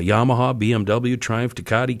 Yamaha, BMW, Triumph,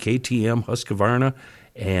 Ducati, KTM, Husqvarna,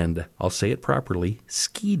 and I'll say it properly,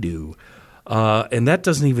 Ski-Doo. And that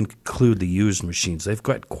doesn't even include the used machines. They've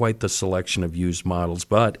got quite the selection of used models.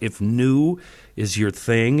 But if new is your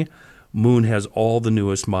thing, Moon has all the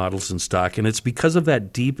newest models in stock. And it's because of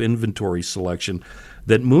that deep inventory selection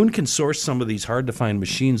that Moon can source some of these hard-to-find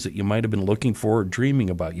machines that you might have been looking for or dreaming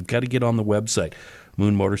about. You've got to get on the website,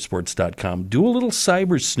 moonmotorsports.com. Do a little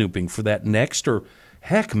cyber snooping for that next, or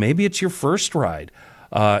heck, maybe it's your first ride.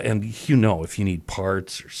 And you know, if you need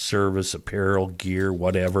parts or service, apparel, gear,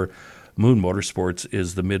 whatever, Moon Motorsports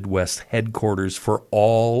is the Midwest headquarters for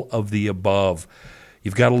all of the above.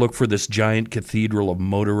 You've got to look for this giant cathedral of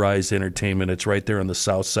motorized entertainment. It's right there on the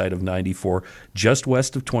south side of 94, just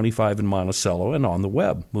west of 25 in Monticello, and on the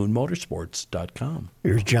web, moonmotorsports.com.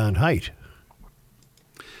 Here's John Height.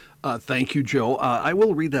 Thank you, Joe. I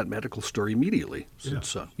will read that medical story immediately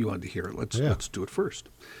since you wanted to hear it. Let's do it first.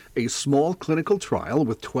 A small clinical trial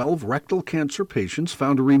with 12 rectal cancer patients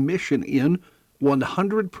found a remission in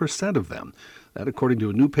 100% of them. That, according to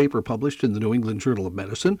a new paper published in the New England Journal of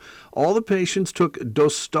Medicine. All the patients took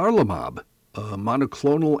dostarlimab,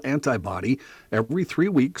 monoclonal antibody every 3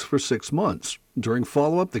 weeks for 6 months. During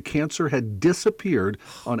follow-up, the cancer had disappeared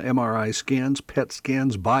on MRI scans, PET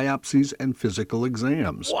scans, biopsies, and physical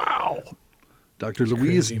exams. Wow. Dr.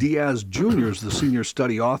 Luis Diaz Jr. is the senior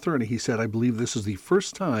study author, and he said, I believe this is the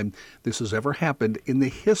first time this has ever happened in the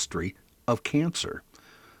history of cancer.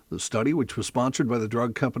 The study, which was sponsored by the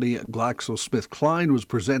drug company GlaxoSmithKline, was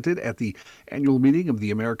presented at the annual meeting of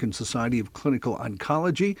the American Society of Clinical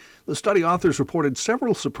Oncology. The study authors reported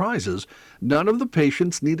several surprises. None of the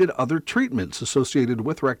patients needed other treatments associated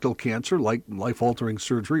with rectal cancer, like life-altering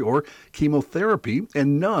surgery or chemotherapy,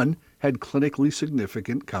 and none had clinically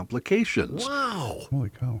significant complications. Wow. Holy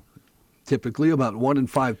cow. Typically, about 1 in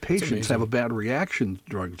 5 patients have a bad reaction to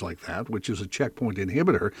drugs like that, which is a checkpoint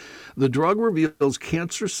inhibitor. The drug reveals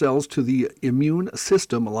cancer cells to the immune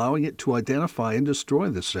system, allowing it to identify and destroy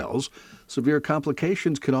the cells. Severe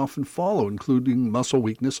complications can often follow, including muscle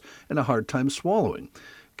weakness and a hard time swallowing.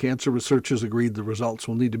 Cancer researchers agreed the results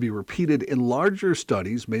will need to be repeated in larger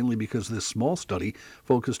studies, mainly because this small study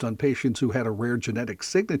focused on patients who had a rare genetic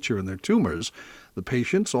signature in their tumors. The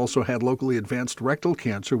patients also had locally advanced rectal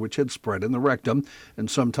cancer, which had spread in the rectum and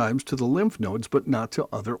sometimes to the lymph nodes, but not to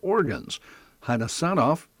other organs. Hannah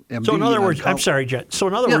Sanoff, MD. So in other words, I'm sorry, Jen. So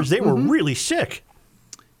in other words, they were really sick.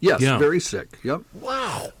 Yes, very sick. Yep.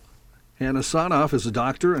 Wow. Hannah Sanoff is a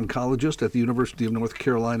doctor, oncologist at the University of North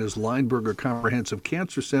Carolina's Lineberger Comprehensive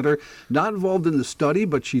Cancer Center. Not involved in the study,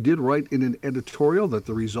 but she did write in an editorial that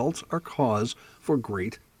the results are cause for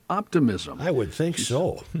great optimism. I would think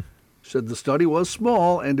so. Said the study was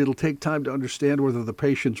small and it'll take time to understand whether the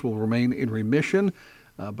patients will remain in remission,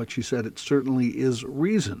 but she said it certainly is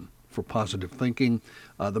reason for positive thinking.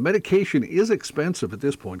 The medication is expensive at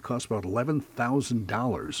this point, costs about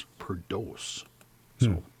 $11,000 per dose.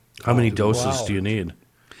 So, how many doses do you need?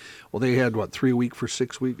 Well, they had 3 weeks for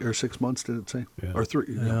 6 weeks or 6 months? Did it say? Yeah. Or 3?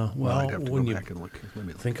 Yeah. Well, I'd have to when go you back and look. Let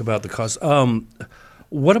me look. Think about the cost.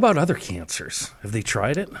 What about other cancers? Have they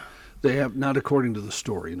tried it? They have not, according to the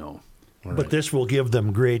story. No. But this will give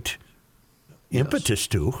them great impetus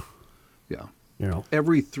to. Yeah. You know,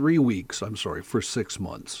 every 3 weeks. I'm sorry, for 6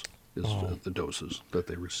 months is the doses that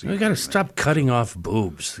they receive. We got to stop cutting off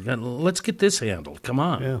boobs. Let's get this handled. Come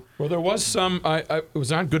on. Yeah. Well, there was some. I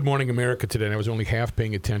was on Good Morning America today, and I was only half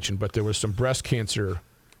paying attention. But there was some breast cancer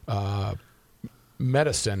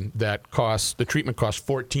medicine that the treatment costs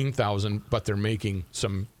 $14,000, but they're making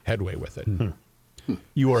some headway with it.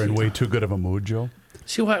 You are in way too good of a mood, Joe.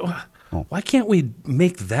 See why can't we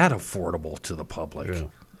make that affordable to the public? Yeah.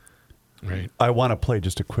 Right. I want to play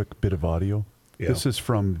just a quick bit of audio. Yeah. This is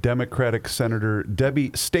from Democratic Senator Debbie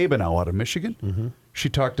Stabenow out of Michigan. Mm-hmm. She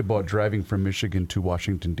talked about driving from Michigan to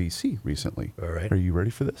Washington, D.C. recently. All right. Are you ready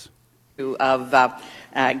for this? Of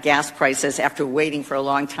gas prices after waiting for a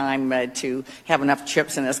long time to have enough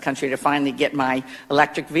chips in this country to finally get my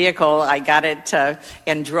electric vehicle. I got it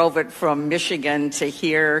and drove it from Michigan to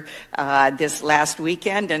here this last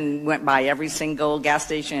weekend and went by every single gas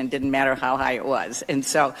station and didn't matter how high it was. And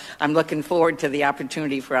so I'm looking forward to the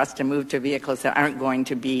opportunity for us to move to vehicles that aren't going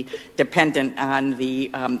to be dependent on the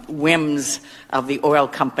whims of the oil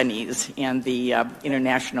companies and the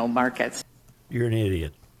international markets. You're an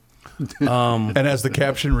idiot. And as the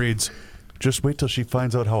caption reads, just wait till she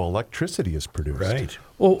finds out how electricity is produced. Right.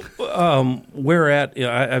 Well, where at?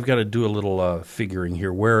 I've got to do a little figuring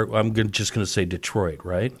here. Where I'm just going to say Detroit,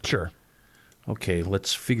 right? Sure. Okay,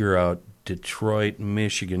 let's figure out Detroit,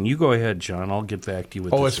 Michigan. You go ahead, John. I'll get back to you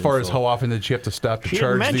with this as far info. as how often did she have to stop to She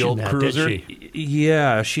charge didn't the old mention that, cruiser? did she?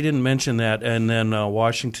 Yeah, she didn't mention that. And then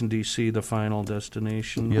Washington, D.C., the final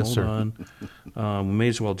destination. Yes, Hold sir. on. May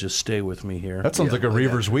as well just stay with me here. That sounds like a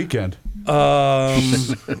Reavers weekend.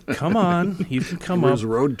 Come on. You can come up.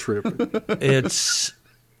 Road trip. It's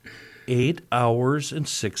 8 hours and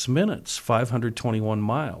 6 minutes, 521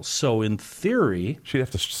 miles. So in theory, She'd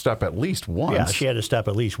have to stop at least once. Yeah, she had to stop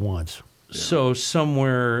at least once. so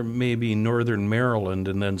somewhere maybe northern Maryland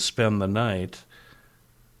and then spend the night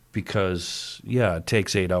because, it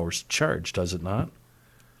takes 8 hours to charge, does it not?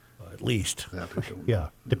 At least. Yeah.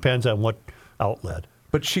 Depends on what outlet.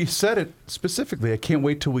 But she said it specifically. I can't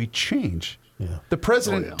wait till we change. Yeah. The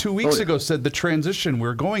president 2 weeks ago said the transition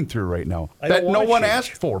we're going through right now, I that don't no wanna one change.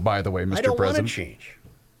 asked for, by the way, Mr. I don't want to President. change.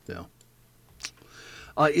 Yeah.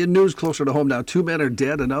 In news closer to home now, 2 men are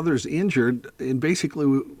dead and others injured in basically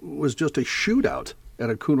was just a shootout at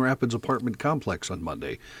a Coon Rapids apartment complex on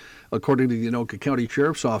Monday. According to the Anoka County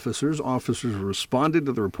Sheriff's officers responded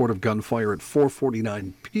to the report of gunfire at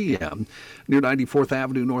 4:49 p.m. near 94th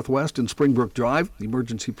Avenue Northwest and Springbrook Drive.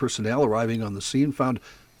 Emergency personnel arriving on the scene found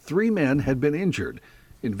 3 men had been injured.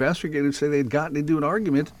 Investigators say they had gotten into an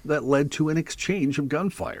argument that led to an exchange of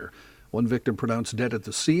gunfire. One victim pronounced dead at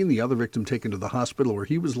the scene, the other victim taken to the hospital where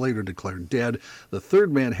he was later declared dead. The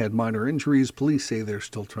third man had minor injuries. Police say they're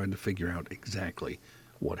still trying to figure out exactly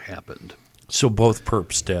what happened. So both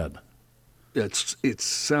perps dead. It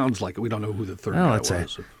sounds like it. We don't know who the third guy Well, was.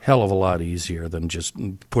 it's a hell of a lot easier than just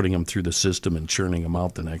putting them through the system and churning them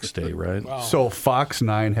out the next day, right? So Fox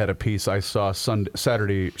 9 had a piece I saw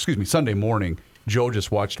Sunday morning. Joe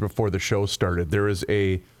just watched it before the show started. There is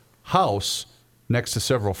a house next to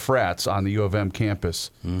several frats on the U of M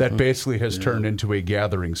campus that basically has turned into a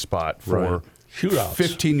gathering spot for shootouts.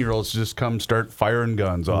 15-year-olds to just come start firing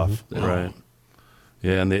guns off. Right.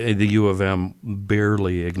 Yeah, and the U of M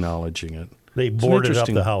barely acknowledging it. They It's an boarded up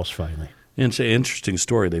interesting- the house finally. It's an interesting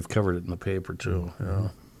story. They've covered it in the paper, too. Yeah.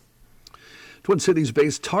 Twin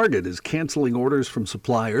Cities-based Target is canceling orders from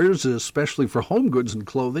suppliers, especially for home goods and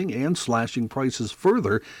clothing, and slashing prices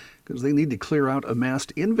further because they need to clear out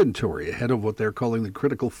amassed inventory ahead of what they're calling the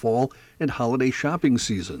critical fall and holiday shopping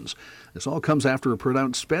seasons. This all comes after a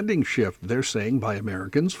pronounced spending shift, they're saying, by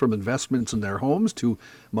Americans, from investments in their homes to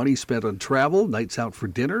money spent on travel, nights out for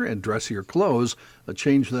dinner, and dressier clothes, a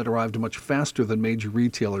change that arrived much faster than major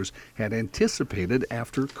retailers had anticipated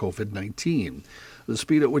after COVID-19. The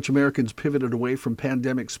speed at which Americans pivoted away from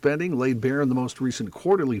pandemic spending laid bare in the most recent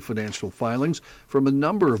quarterly financial filings from a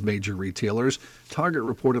number of major retailers. Target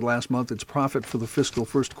reported last month its profit for the fiscal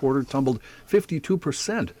first quarter tumbled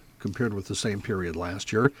 52% compared with the same period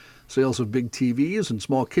last year. Sales of big TVs and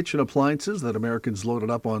small kitchen appliances that Americans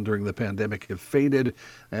loaded up on during the pandemic have faded.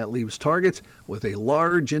 That leaves Target with a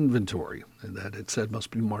large inventory, and that it said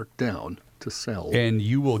must be marked down to sell. And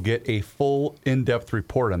you will get a full in-depth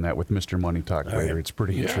report on that with Mr. Money Talk later. It's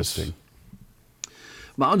pretty interesting.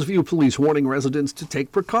 Mounds View police warning residents to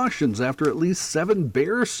take precautions after at least 7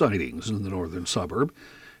 bear sightings in the northern suburb.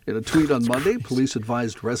 In a tweet on Monday, police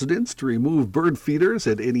advised residents to remove bird feeders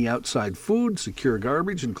and any outside food, secure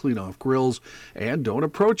garbage, and clean off grills, and don't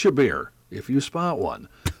approach a bear if you spot one.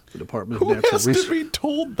 The Department of Who Natural has Resources. to be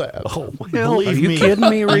told that? Oh, Believe Are you me, kidding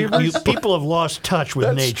me, Reavers? people have lost touch with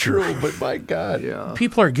That's nature. true, but my God. Yeah.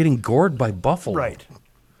 People are getting gored by buffalo. Right.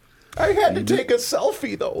 I had to take a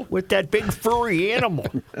selfie, though. With that big furry animal.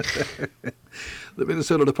 The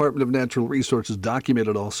Minnesota Department of Natural Resources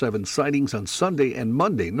documented all 7 sightings on Sunday and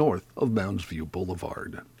Monday north of Mounds View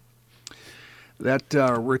Boulevard. That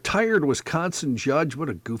retired Wisconsin judge, what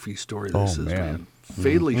a goofy story this is, man.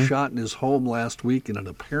 Fatally shot in his home last week in an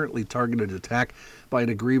apparently targeted attack by an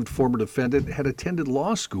aggrieved former defendant, had attended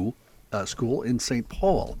law school in St.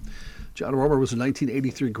 Paul. John Romer was a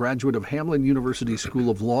 1983 graduate of Hamline University School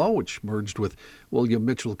of Law, which merged with William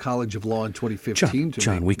Mitchell College of Law in 2015.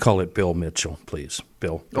 John, we call it Bill Mitchell, please.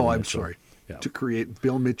 Bill I'm Mitchell. sorry. Yeah. To create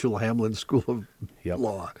Bill Mitchell Hamline School of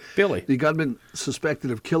Law. Billy. The gunman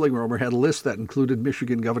suspected of killing Romer had a list that included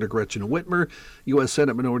Michigan Governor Gretchen Whitmer, U.S.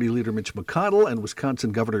 Senate Minority Leader Mitch McConnell, and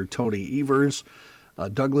Wisconsin Governor Tony Evers.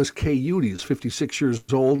 Douglas K. Udy is 56 years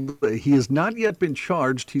old. He has not yet been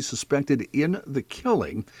charged. He's suspected in the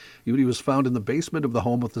killing. Udy was found in the basement of the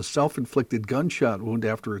home with a self-inflicted gunshot wound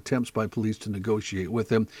after attempts by police to negotiate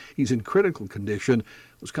with him. He's in critical condition.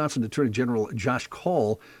 Wisconsin Attorney General Josh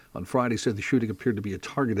Call on Friday said the shooting appeared to be a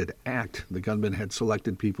targeted act. The gunman had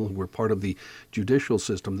selected people who were part of the judicial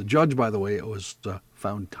system. The judge, by the way, was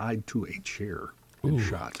found tied to a chair and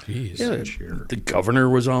shot. Geez. Yeah, the governor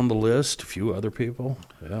was on the list, a few other people.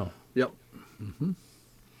 Yeah. Yep.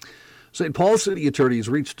 St. Paul city attorneys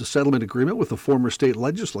reached a settlement agreement with a former state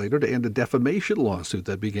legislator to end a defamation lawsuit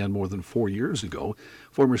that began more than 4 years ago.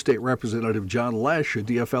 Former state representative John Lesh, a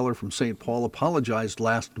DFLer from St. Paul, apologized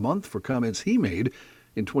last month for comments he made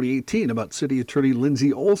in 2018 about city attorney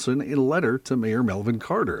Lindsay Olson in a letter to Mayor Melvin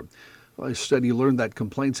Carter. Lesh said he learned that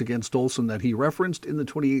complaints against Olson that he referenced in the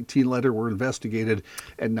 2018 letter were investigated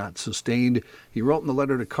and not sustained. He wrote in the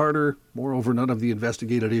letter to Carter, moreover, none of the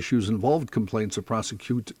investigated issues involved complaints of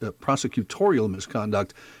prosecutorial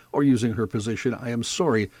misconduct or using her position. I am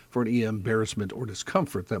sorry for any embarrassment or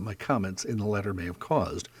discomfort that my comments in the letter may have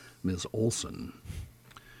caused, Ms. Olson.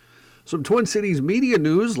 Some Twin Cities media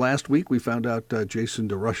news. Last week we found out Jason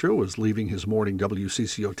DeRusha was leaving his morning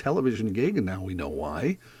WCCO television gig, and now we know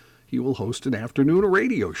why. He will host an afternoon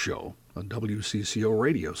radio show on WCCO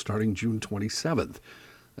Radio starting June 27th.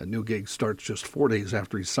 That new gig starts just 4 days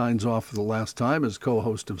after he signs off for the last time as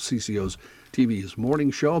co-host of CCO's TV's morning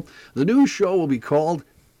show. The new show will be called,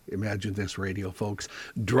 imagine this, radio folks,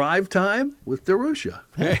 Drive Time with DeRusha.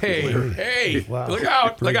 Hey, Wow. look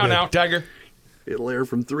out now, Tiger. It'll air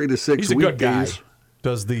from 3 to 6 He's a good guy. weekdays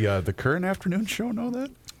Does the current afternoon show know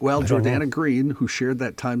that? Well, Jordana Green, who shared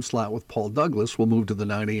that time slot with Paul Douglas, will move to the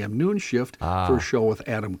 9 a.m. noon shift for a show with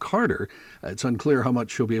Adam Carter. It's unclear how much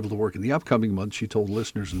she'll be able to work in the upcoming months. She told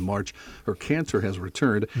listeners in March her cancer has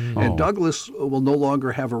returned. And Douglas will no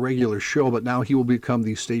longer have a regular show, but now he will become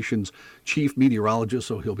the station's chief meteorologist,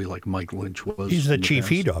 so he'll be like Mike Lynch was. He's the chief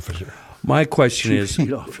heat officer. My question is,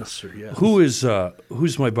 heat officer, yeah.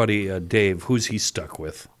 who's my buddy Dave? Who's he stuck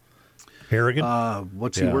with? Harrigan?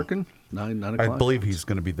 What's he working? 9 o'clock? I believe he's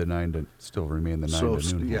going to be the 9 to still remain the 9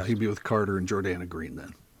 to noon. Yeah, he'd be with Carter and Jordana Green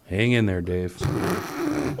then. Hang in there, Dave.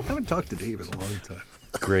 I haven't talked to Dave in a long time.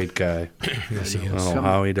 Great guy. Yes, he is. I don't know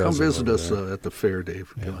how he does. Come visit us at the fair,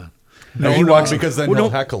 Dave. Come on. No, he walks because then he'll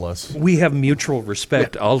heckle us. We have mutual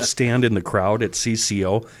respect. I'll stand in the crowd at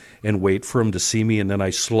CCO and wait for him to see me, and then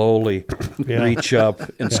I slowly reach up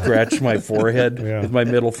and scratch my forehead with my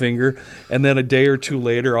middle finger. And then a day or two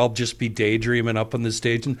later, I'll just be daydreaming up on the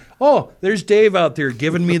stage, and there's Dave out there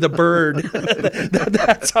giving me the bird.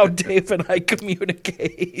 That's how Dave and I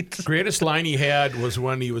communicate. The greatest line he had was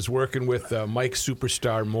when he was working with Mike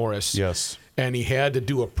Superstar Morris. Yes. And he had to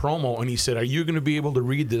do a promo, and he said, "Are you going to be able to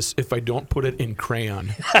read this if I don't put it in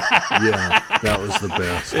crayon?" Yeah, that was the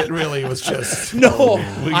best. It really was just... No,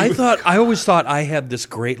 I always thought I had this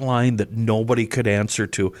great line that nobody could answer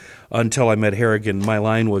to until I met Harrigan. My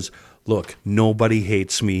line was, "Look, nobody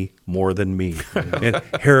hates me more than me." And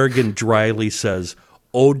Harrigan dryly says,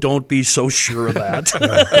 "Oh, don't be so sure of that."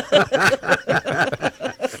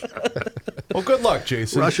 Well, good luck,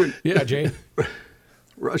 Jason. Yeah, Jay.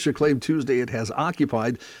 Russia claimed Tuesday it has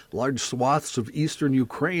occupied large swaths of eastern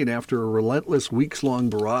Ukraine after a relentless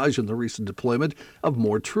weeks-long barrage and the recent deployment of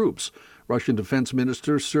more troops. Russian Defense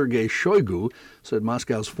Minister Sergei Shoigu said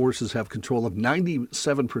Moscow's forces have control of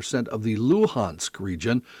 97% of the Luhansk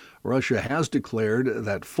region. Russia has declared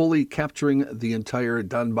that fully capturing the entire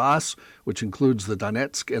Donbass, which includes the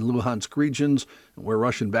Donetsk and Luhansk regions, where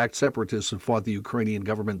Russian-backed separatists have fought the Ukrainian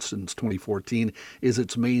government since 2014, is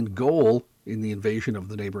its main goal in the invasion of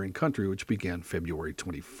the neighboring country, which began February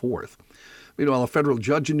 24th. Meanwhile, a federal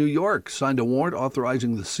judge in New York signed a warrant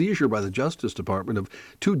authorizing the seizure by the Justice Department of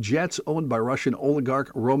 2 jets owned by Russian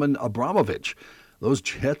oligarch Roman Abramovich. Those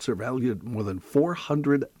jets are valued at more than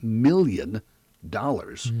 $400 million.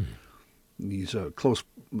 He's a close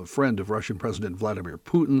friend of Russian President Vladimir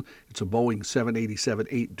Putin. It's a Boeing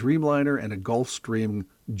 787-8 Dreamliner and a Gulfstream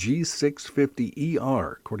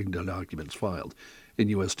G650ER, according to documents filed in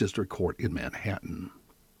U.S. District Court in Manhattan.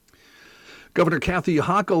 Governor Kathy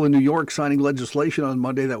Hochul in New York signing legislation on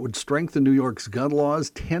Monday that would strengthen New York's gun laws,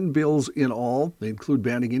 10 bills in all. They include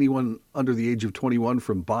banning anyone under the age of 21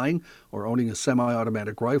 from buying or owning a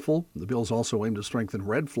semi-automatic rifle. The bills also aim to strengthen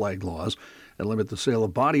red flag laws and limit the sale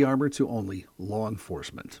of body armor to only law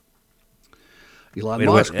enforcement. Elon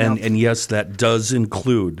Musk. And yes, that does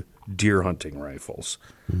include deer hunting rifles.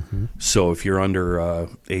 Mm-hmm. So if you're under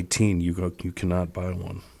 18, you cannot buy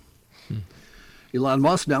one. Elon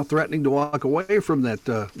Musk now threatening to walk away from that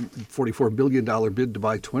 $44 billion bid to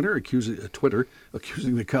buy Twitter, accusing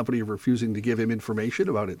the company of refusing to give him information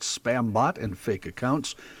about its spam bot and fake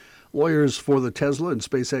accounts. Lawyers for the Tesla and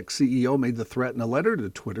SpaceX CEO made the threat in a letter to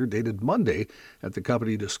Twitter dated Monday that the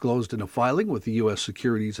company disclosed in a filing with the U.S.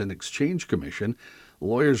 Securities and Exchange Commission.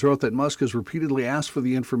 Lawyers wrote that Musk has repeatedly asked for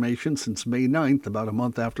the information since May 9th, about a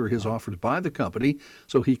month after his offer to buy the company,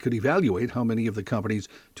 so he could evaluate how many of the company's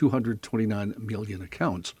 229 million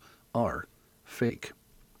accounts are fake.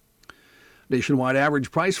 Nationwide average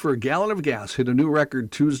price for a gallon of gas hit a new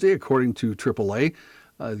record Tuesday, according to AAA.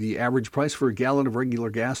 The average price for a gallon of regular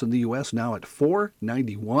gas in the U.S. now at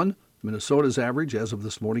 $4.91. Minnesota's average, as of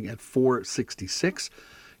this morning, at $4.66.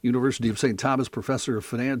 University of St. Thomas professor of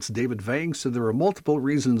finance David Vang said there are multiple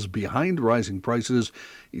reasons behind rising prices.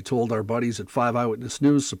 He told our buddies at 5 Eyewitness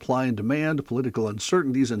News supply and demand, political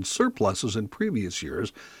uncertainties, and surpluses in previous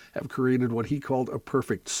years have created what he called a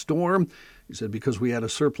perfect storm. He said because we had a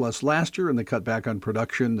surplus last year and they cut back on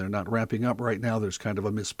production, they're not ramping up right now. There's kind of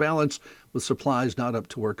a misbalance with supplies not up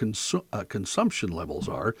to where consumption levels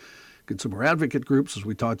are. Consumer advocate groups, as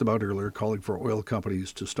we talked about earlier, calling for oil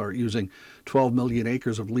companies to start using 12 million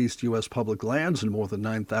acres of leased U.S. public lands and more than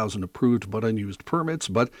 9,000 approved but unused permits.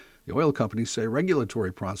 But the oil companies say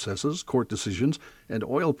regulatory processes, court decisions, and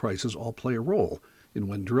oil prices all play a role in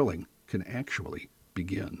when drilling can actually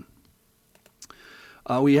begin.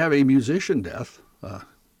 We have a musician death,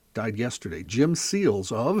 died yesterday. Jim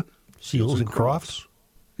Seals of Seals and Crofts?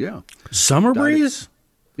 Yeah. Summer Breeze?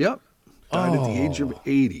 Yep. Died at the age of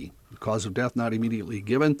 80. Cause of death not immediately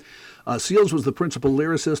given. Seals was the principal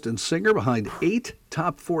lyricist and singer behind 8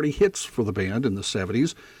 top 40 hits for the band in the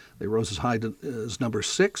 70s. They rose as high as number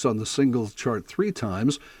 6 on the singles chart 3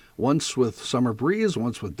 times, once with Summer Breeze,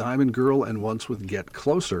 once with Diamond Girl, and once with Get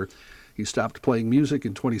Closer. He stopped playing music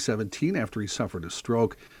in 2017 after he suffered a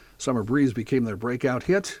stroke. Summer Breeze became their breakout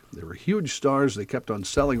hit. They were huge stars. They kept on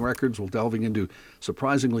selling records while delving into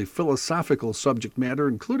surprisingly philosophical subject matter,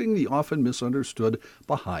 including the often misunderstood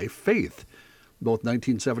Baha'i faith. Both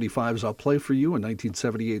 1975's I'll Play For You and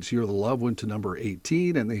 1978's You're the Love went to number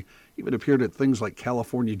 18, and they even appeared at things like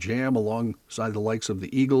California Jam alongside the likes of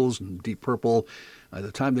the Eagles and Deep Purple. By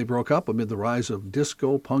the time they broke up, amid the rise of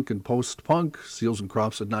disco, punk, and post-punk, Seals and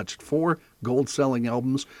Crofts had notched 4 gold-selling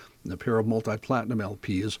albums and a pair of multi-platinum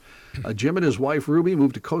LPs. Jim and his wife Ruby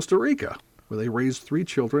moved to Costa Rica, where they raised 3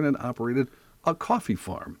 children and operated a coffee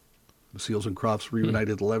farm. The Seals and Crofts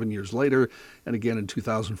reunited 11 years later, and again in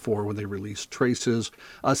 2004 when they released Traces.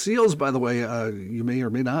 Seals, by the way, you may or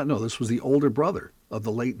may not know, this was the older brother of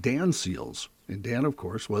the late Dan Seals. And Dan, of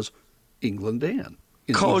course, was England Dan.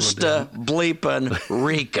 Costa bleepin'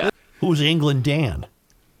 Rica. Who's England Dan?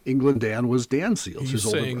 England Dan was Dan Seals, his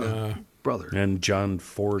older brother. And John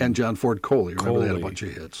Ford. And John Ford Coley. Remember, they had a bunch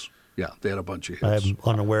of hits. Yeah, they had a bunch of hits. I'm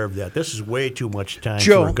unaware of that. This is way too much time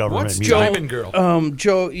Joe, for government what's music. Diamond Girl?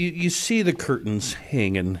 Joe, you see the curtains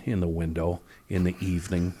hanging in the window in the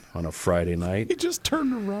evening on a Friday night. He just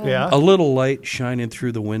turned around. Yeah. A little light shining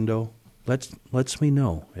through the window lets me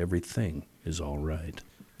know everything is all right.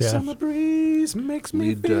 Yeah. Summer breeze makes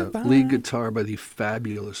me feel fine. Lead guitar by the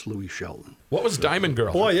fabulous Louis Shelton. What was Diamond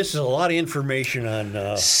Girl? Boy, this is a lot of information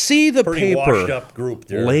on See the pretty paper washed-up group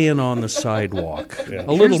there. laying on the sidewalk.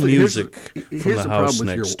 A little music from the house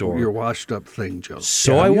next door. Your washed-up thing, Joe.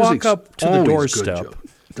 So I walk music's up to the always good, doorstep, Joe.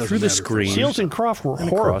 Doesn't through the matter for screen. us. Seals and Croft were And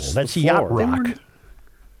horrible. across That's the yacht floor. rock.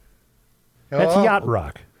 That's yacht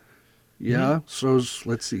rock. Yeah, so's,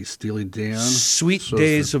 let's see, Steely Dan. Sweet so's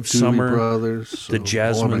Days the of Doobie Summer, Brothers, the so all of my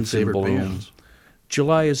Jasmines in favorite Bloom. bands.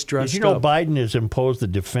 July is dressed Did you know up Biden has imposed the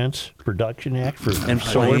Defense Production Act for and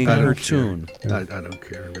solar playing panels? her tune. I don't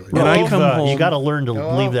care, really. And I Well, come home you got to learn to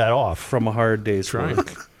leave that off. from a hard day's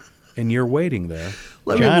work, and you're waiting there.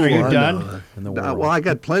 Let me John, are move you on done? now. In the Well, world. I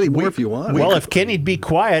got plenty more if you want. Well, if Kenny'd be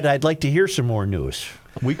quiet, I'd like to hear some more news.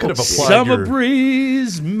 We could have applied Summer your...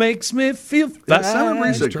 breeze makes me feel Yeah, fine. Summer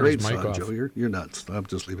Breeze is a Turn great his mic song, off. Joe. You're nuts. I'll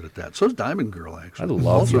just leave it at that. So's Diamond Girl, actually. I love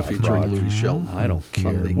also yacht featuring rock. Louis Shelton. I don't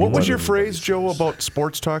care. What was your phrase, Joe, about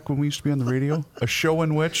sports talk when we used to be on the radio? A show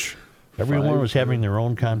in which... Everyone was having their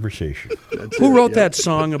own conversation. Who wrote that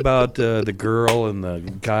song about the girl and the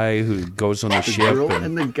guy who goes on the ship girl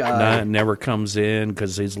and the guy. never comes in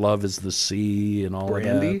because his love is the sea and all of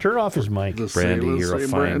Brandy? that? Turn off his mic. The Brandy, sailors you're a say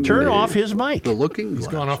fine Brandy. Turn off his mic. The Looking Glass. He's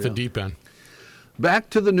gone off the yeah. deep end. Back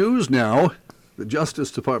to the news now. The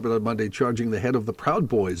Justice Department on Monday charging the head of the Proud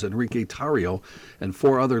Boys, Enrique Tarrio, and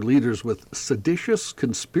 4 other leaders with seditious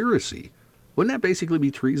conspiracy. Wouldn't that basically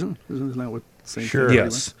be treason? Isn't that what the same Sure. thing?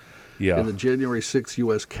 Yes. Yeah. In the January 6th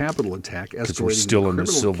U.S. Capitol attack, Because escalating we're still the in the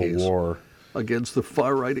criminal Civil case War. against the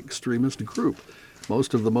far-right extremist group.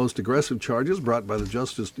 Most of the most aggressive charges brought by the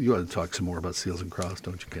Justice... You want to talk some more about Seals and Crofts,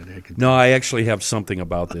 don't you, Kenny? No, I actually have something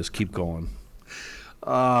about this. Keep going.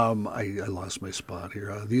 I lost my spot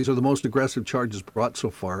here. These are the most aggressive charges brought so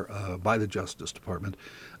far by the Justice Department.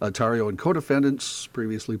 Tarrio and co-defendants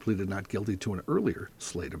previously pleaded not guilty to an earlier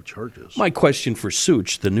slate of charges. My question for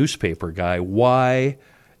Such, the newspaper guy, why,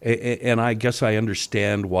 and I guess I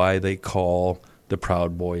understand why they call the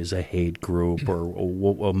Proud Boys a hate group or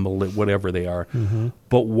whatever they are,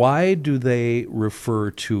 but why do they refer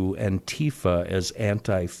to Antifa as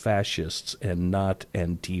anti-fascists and not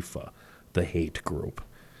Antifa, the hate group?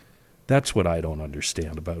 That's what I don't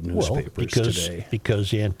understand about newspapers today.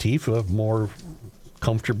 Because Antifa more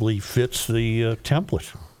comfortably fits the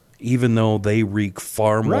template. Even though they wreak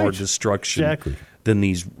far more Right. destruction Exactly. than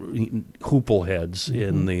these hoople heads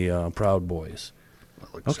in the Proud Boys.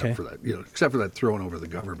 Well, except for that, except for that throwing over the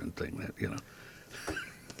government thing. That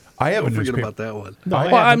I have don't a forget newspaper. about that one. No,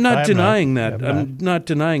 Well, I'm not I'm denying not. that. I'm I'm not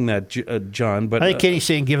denying that, John. But I think Kenny's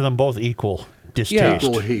saying give them both equal distaste.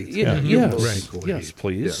 Equal hate. Yeah, Yeah. yes, Right. Equal yes, hate.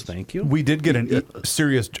 please, Yes. thank you. We did get a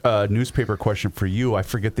serious newspaper question for you. I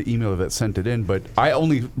forget the email that sent it in, but I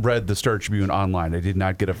only read the Star Tribune online. I did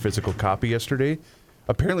not get a physical copy yesterday.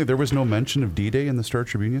 Apparently, there was no mention of D-Day in the Star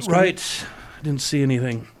Tribune yesterday. Right, didn't see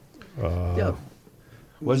anything. Yeah.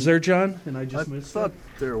 Was there, John? And I I just missed thought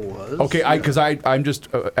that. there was. Okay, because I'm just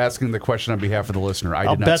asking the question on behalf of the listener. I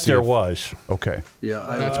I'll did not bet see there it. was. Okay. Yeah,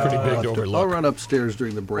 That's pretty big to I'll overlook. run upstairs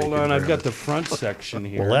during the break. Hold and on, I've grab got it. the front section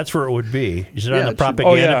here. Well, that's where it would be. Is it Yeah, on it the should-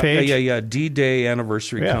 propaganda page? Yeah. D-Day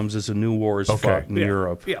anniversary Yeah. comes as a new war is Okay. fought in Yeah.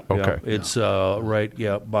 Europe. Yeah. Okay. It's right,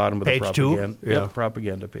 bottom of Page the 2? propaganda. Yeah.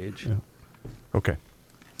 Propaganda page. Okay.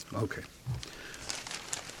 Okay.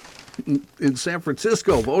 In San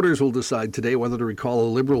Francisco, voters will decide today whether to recall a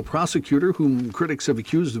liberal prosecutor whom critics have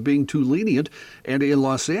accused of being too lenient. And in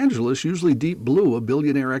Los Angeles, usually deep blue, a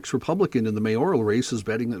billionaire ex-Republican in the mayoral race is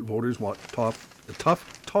betting that voters want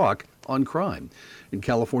tough talk on crime. In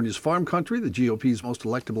California's farm country, the GOP's most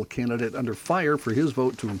electable candidate under fire for his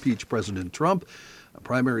vote to impeach President Trump. A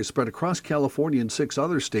primary spread across California and 6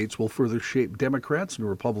 other states will further shape Democrats' and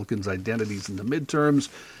Republicans' identities in the midterms.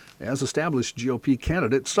 As established GOP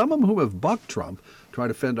candidates, some of them who have bucked Trump, try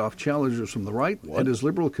to fend off challengers from the right, and as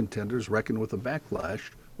liberal contenders reckon with a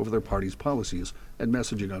backlash over their party's policies and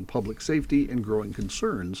messaging on public safety and growing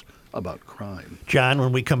concerns about crime. John,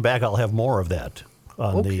 when we come back, I'll have more of that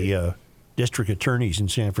on the district attorneys in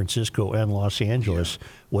San Francisco and Los Angeles,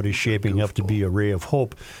 what is shaping up to be a ray of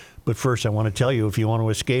hope. But first, I want to tell you, if you want to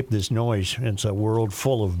escape this noise, it's a world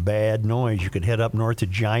full of bad noise. You could head up north to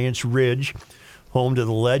Giants Ridge, home to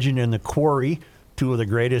the Legend and the Quarry, 2 of the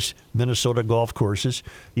greatest Minnesota golf courses.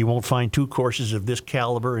 You won't find 2 courses of this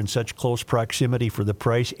caliber in such close proximity for the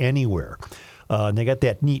price anywhere. And they got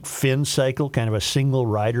that neat Finn cycle, kind of a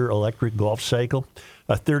single-rider electric golf cycle.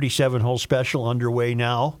 A 37-hole special underway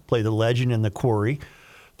now. Play the Legend and the Quarry.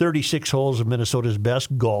 36 holes of Minnesota's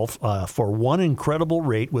best golf for one incredible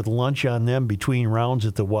rate with lunch on them between rounds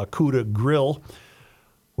at the Wakuta Grill,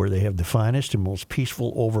 where they have the finest and most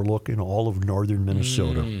peaceful overlook in all of northern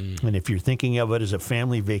Minnesota. And if you're thinking of it as a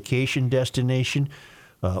family vacation destination,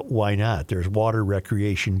 why not? There's water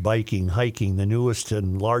recreation, biking, hiking, the newest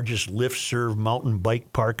and largest lift-serve mountain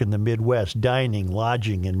bike park in the Midwest, dining,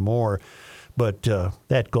 lodging, and more. But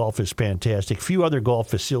that golf is fantastic. Few other golf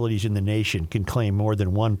facilities in the nation can claim more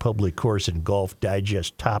than one public course in Golf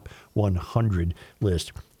Digest Top 100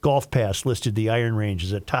 list. Golf Pass listed the Iron Range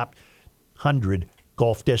as a top 100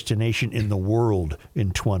 golf destination in the world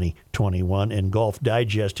in 2021, and Golf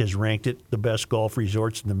Digest has ranked it the best golf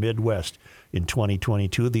resorts in the Midwest in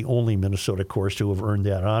 2022, the only Minnesota course to have earned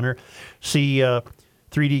that honor. See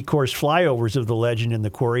 3D course flyovers of the Legend and the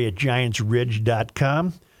Quarry at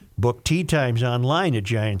GiantsRidge.com. Book tee times online at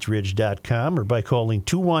GiantsRidge.com or by calling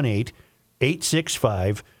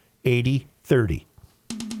 218-865-8030.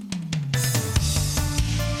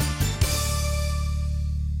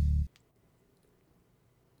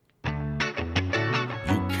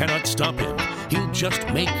 Cannot stop him. He'll just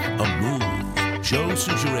make a move. Joe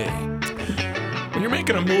Soucheray. When you're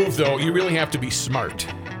making a move, though, you really have to be smart.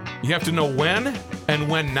 You have to know when and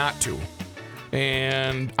when not to.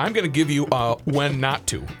 And I'm going to give you a when not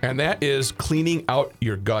to, and that is cleaning out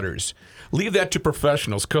your gutters. Leave that to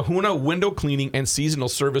professionals. Kahuna Window Cleaning and Seasonal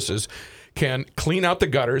Services can clean out the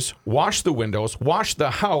gutters, wash the windows, wash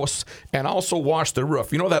the house, and also wash the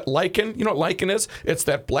roof. You know that lichen? You know what lichen is? It's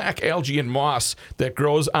that black algae and moss that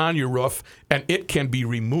grows on your roof, and it can be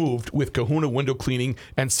removed with Kahuna Window Cleaning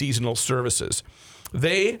and Seasonal Services.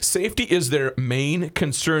 Safety is their main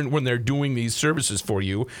concern when they're doing these services for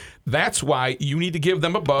you. That's why you need to give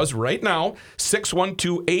them a buzz right now,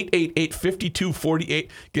 612-888-5248.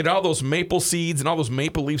 Get all those maple seeds and all those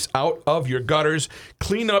maple leaves out of your gutters.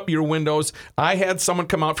 Clean up your windows. I had someone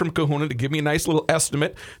come out from Kahuna to give me a nice little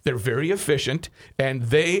estimate. They're very efficient, and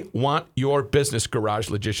they want your business, Garage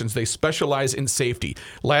Logicians. They specialize in safety.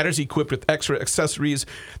 Ladders equipped with extra accessories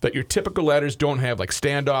that your typical ladders don't have, like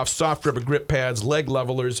standoffs, soft rubber grip pads, leg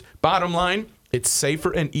levelers. Bottom line, it's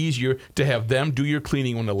safer and easier to have them do your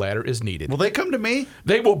cleaning when the ladder is needed. Will they come to me?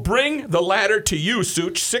 They will bring the ladder to you,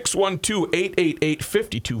 Such.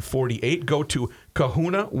 612-888-5248. Go to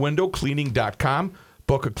kahunawindowcleaning.com.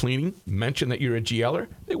 Book a cleaning. Mention that you're a GLer.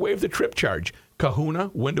 They waive the trip charge.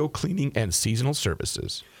 Kahuna Window Cleaning and Seasonal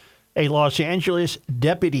Services. A Los Angeles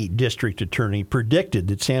deputy district attorney predicted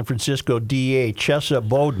that San Francisco DA Chesa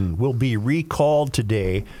Boudin will be recalled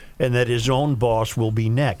today and that his own boss will be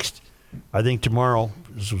next. I think tomorrow,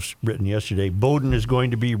 this was written yesterday, Boudin is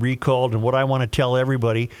going to be recalled. And what I want to tell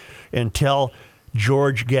everybody and tell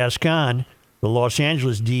George Gascon, the Los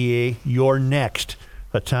Angeles DA, you're next.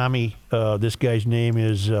 Hatami, this guy's name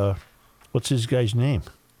is, what's his guy's name?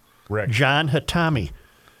 Rick. John Hatami.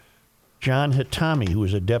 John Hatami, who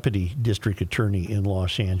is a deputy district attorney in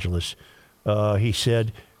Los Angeles. He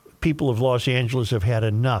said, people of Los Angeles have had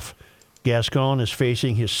enough. Gascon is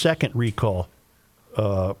facing his second recall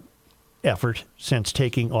effort since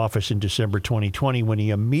taking office in December 2020, when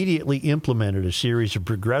he immediately implemented a series of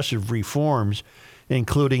progressive reforms,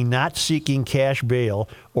 including not seeking cash bail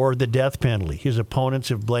or the death penalty. His opponents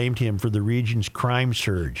have blamed him for the region's crime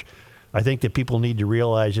surge. I think that people need to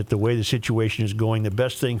realize that the way the situation is going, the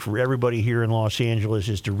best thing for everybody here in Los Angeles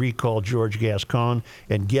is to recall George Gascon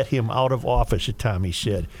and get him out of office, as Tommy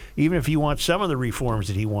said. Even if you want some of the reforms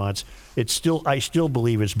that he wants, I still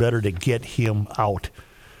believe it's better to get him out.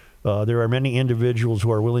 There are many individuals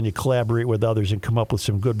who are willing to collaborate with others and come up with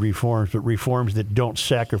some good reforms, but reforms that don't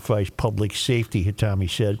sacrifice public safety, Tommy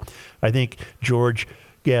said. I think George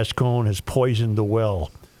Gascon has poisoned the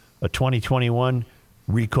well. A 2021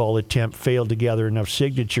 recall attempt failed to gather enough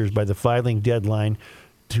signatures by the filing deadline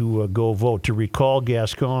to go vote. To recall,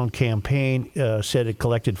 Gascon campaign said it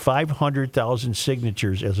collected 500,000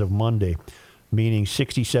 signatures as of Monday, meaning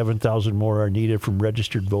 67,000 more are needed from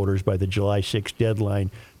registered voters by the July 6th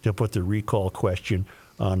deadline to put the recall question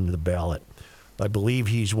on the ballot. I believe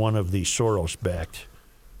he's one of the Soros-backed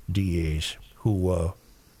DAs who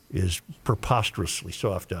is preposterously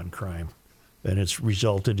soft on crime, and it's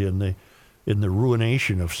resulted in the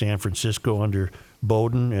ruination of San Francisco under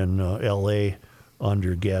Bowden and L.A.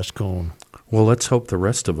 under Gascon. Well, let's hope the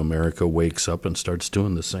rest of America wakes up and starts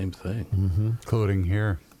doing the same thing. Including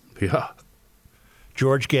here. Yeah.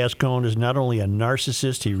 George Gascon is not only a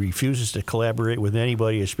narcissist, he refuses to collaborate with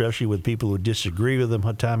anybody, especially with people who disagree with him,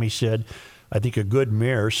 Hatami said. I think a good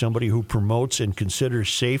mayor, somebody who promotes and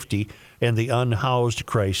considers safety and the unhoused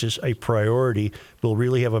crisis a priority, will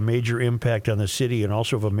really have a major impact on the city and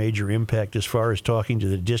also have a major impact as far as talking to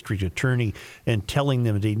the district attorney and telling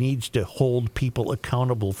them they need to hold people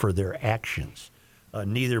accountable for their actions.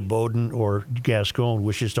 Neither Bowden or Gascon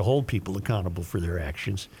wishes to hold people accountable for their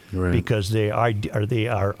actions because they are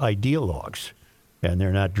ideologues and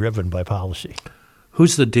they're not driven by policy.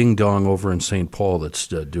 Who's the ding-dong over in St. Paul that's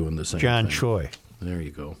doing the same John thing? Choi. There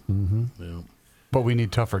you go. Yeah. But we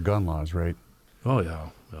need tougher gun laws, right? Oh, yeah.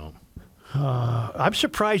 I'm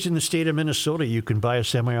surprised in the state of Minnesota you can buy a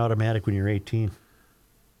semi-automatic when you're 18.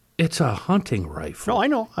 It's a hunting rifle. No, I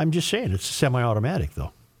know. I'm just saying it's a semi-automatic,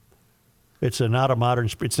 though. It's not an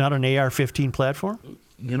AR-15 platform?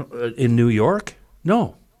 You know, in New York?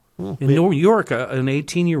 No. In New York, an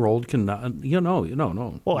 18-year-old cannot,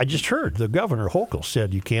 no. Well, I just heard the governor, Hochul,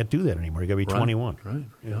 said you can't do that anymore. You got to be 21. Right,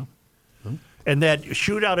 yeah. And that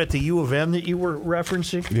shootout at the U of M that you were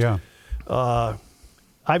referencing? Yeah.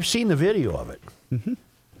 I've seen the video of it. Mm-hmm.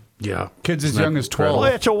 Yeah. Kids as young as 12. Well,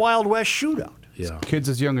 it's a Wild West shootout. Yeah. Kids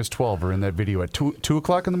as young as 12 are in that video at 2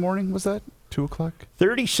 o'clock in the morning, was that? 2 o'clock?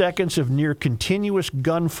 30 seconds of near continuous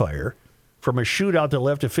gunfire from a shootout that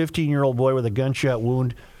left a 15-year-old boy with a gunshot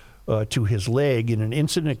wound to his leg in an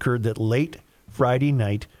incident occurred that late Friday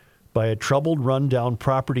night by a troubled rundown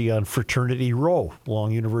property on Fraternity Row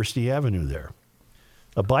along University Avenue there.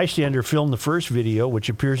 A bystander filmed the first video, which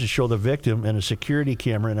appears to show the victim and a security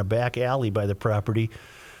camera in a back alley by the property.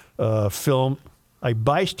 A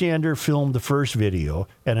bystander filmed the first video,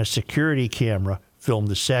 and a security camera filmed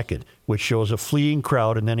the second, which shows a fleeing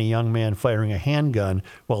crowd and then a young man firing a handgun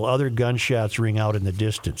while other gunshots ring out in the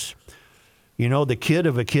distance. You know, the kid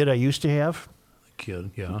of a kid I used to have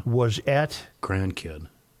was at... Grandkid.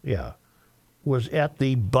 Yeah. Was at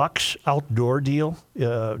the Bucks outdoor deal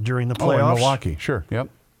during the playoffs. Oh, in Milwaukee. Sure, yep.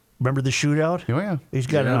 Remember the shootout? Oh, yeah. He's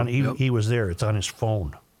got it on. He was there. It's on his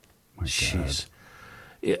phone. Jeez.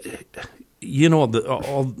 You know,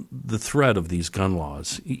 all the threat of these gun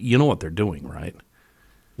laws, you know what they're doing, right?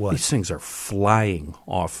 What? These things are flying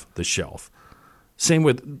off the shelf. Same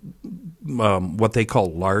with what they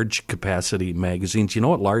call large capacity magazines. You know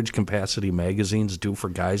what large capacity magazines do for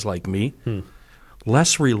guys like me?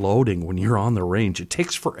 Less reloading when you're on the range. It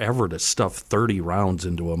takes forever to stuff 30 rounds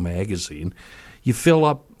into a magazine. You fill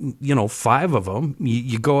up, 5 of them.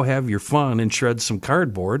 You go have your fun and shred some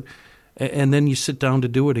cardboard, and then you sit down to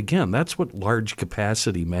do it again. That's what large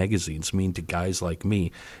capacity magazines mean to guys like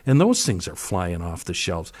me. And those things are flying off the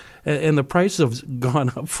shelves. And the price have gone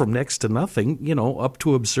up from next to nothing, up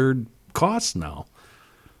to absurd costs now.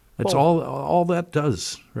 That's all that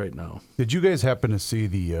does right now. Did you guys happen to see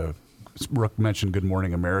the Rook mentioned Good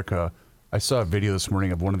Morning America? I saw a video this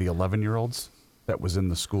morning of one of the 11-year-olds that was in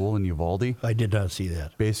the school in Uvalde. I did not see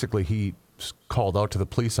that. Basically, he called out to the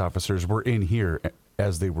police officers, "We're in here,"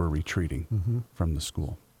 as they were retreating from the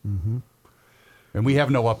school. Mm-hmm. And we have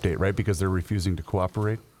no update, right? Because they're refusing to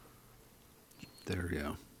cooperate? They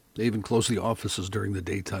even close the offices during the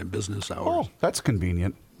daytime business hours. Oh, that's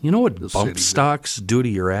convenient. You know what bump stocks do to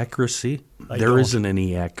your accuracy? There isn't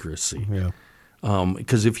any accuracy. Yeah.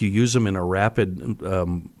 Because if you use them in a rapid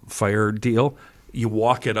fire deal, you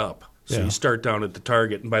walk it up. So you start down at the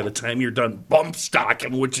target, and by the time you're done bump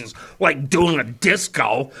stocking, which is like doing a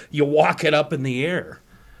disco, you walk it up in the air.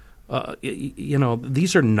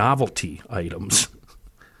 These are novelty items.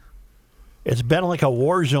 It's been like a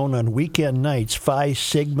war zone on weekend nights, Phi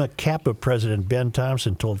Sigma Kappa president Ben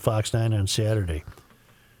Thompson told Fox 9 on Saturday.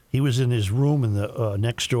 He was in his room in the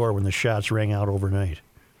next door when the shots rang out overnight.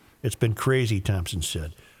 It's been crazy, Thompson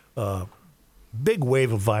said. Big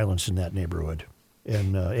wave of violence in that neighborhood,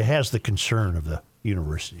 and it has the concern of the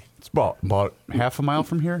university. It's about half a mile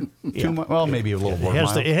from here? Well, maybe a little more.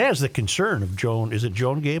 It has the concern of Joan. Is it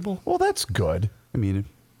Joan Gable? Well, that's good. I mean,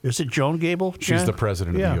 is it Joan Gable? She's the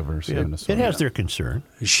president of the University of Minnesota. It has their concern.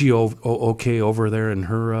 Is she okay over there in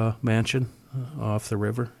her mansion off the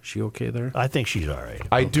river? Is she okay there? I think she's all right.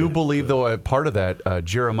 I do believe, though, part of that,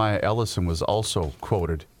 Jeremiah Ellison was also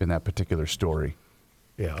quoted in that particular story.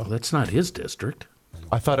 Yeah. Well, that's not his district.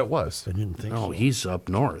 I thought it was. I didn't think so. No, he's up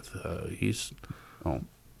north.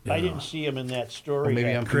 I didn't see him in that story. Well,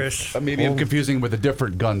 maybe I'm Chris. Maybe I'm confusing with a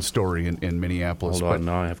different gun story in Minneapolis. Hold on,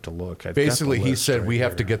 now I have to look. Basically, he said we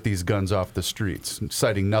have to get these guns off the streets,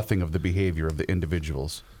 citing nothing of the behavior of the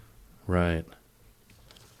individuals. Right.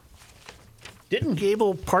 Didn't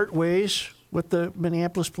Gable part ways with the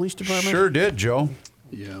Minneapolis Police Department? Sure did, Joe.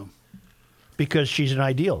 Yeah. Because she's an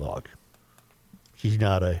ideologue. She's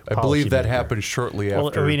not a I believe that happened shortly after.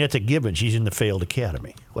 Well, I mean, it's a given. She's in the failed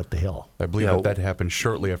academy. What the hell? I believe that happened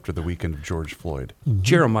shortly after the weekend of George Floyd. Mm-hmm.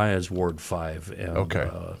 Jeremiah's Ward 5, and okay.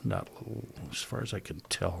 Not, as far as I can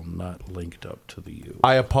tell, not linked up to the U.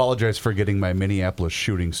 I apologize for getting my Minneapolis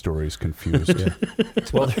shooting stories confused.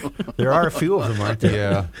 Well, there are a few of them, aren't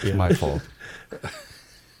there? Yeah, my fault.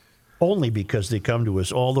 Only because they come to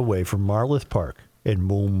us all the way from Marloth Park in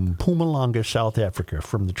Mpumalanga, South Africa,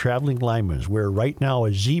 from the traveling linemen, where right now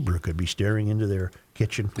a zebra could be staring into their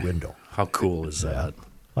kitchen window. How cool is that?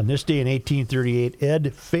 On this day in 1838,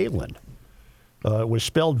 Ed Phelan was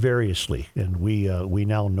spelled variously, and we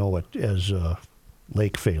now know it as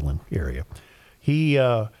Lake Phelan area. He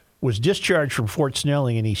was discharged from Fort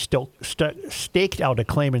Snelling, and he staked out a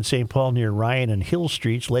claim in St. Paul near Ryan and Hill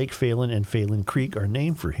Streets. Lake Phelan and Phelan Creek are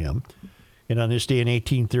named for him. And on this day in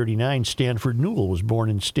 1839, Stanford Newell was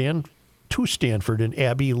born to Stanford and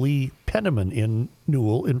Abby Lee Penniman in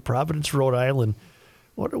Newell in Providence, Rhode Island.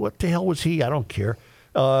 What the hell was he? I don't care.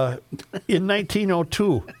 In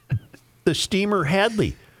 1902, the steamer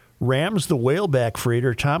Hadley rams the whaleback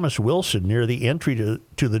freighter Thomas Wilson near the entry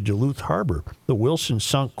to the Duluth Harbor. The Wilson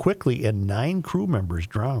sunk quickly and 9 crew members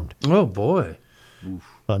drowned. Oh, boy. Oof.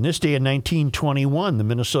 On this day in 1921, the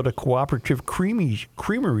Minnesota Cooperative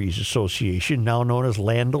Creameries Association, now known as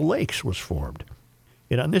Land O'Lakes, was formed.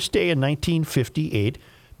 And on this day in 1958,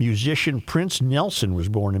 musician Prince Nelson was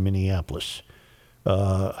born in Minneapolis.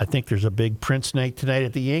 I think there's a big Prince night tonight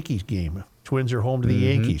at the Yankees game. Twins are home to the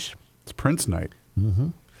Yankees. It's Prince night. Mm-hmm.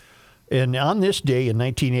 And on this day in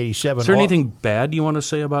 1987... Is there anything bad you want to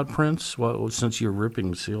say about Prince? Well, since you're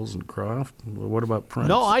ripping Seals and Croft, what about Prince?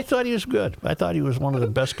 No, I thought he was good. I thought he was one of the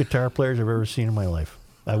best guitar players I've ever seen in my life.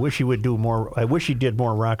 I wish he would do more. I wish he did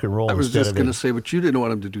more rock and roll. I was just going to say, but you didn't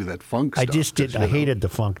want him to do that funk stuff. I just did. I hated the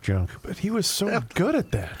funk junk. But he was so good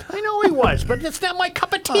at that. I know he was, but it's not my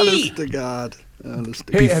cup of tea. Honest to God.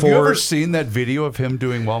 Hey, have you ever seen that video of him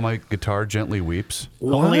doing While My Guitar Gently Weeps?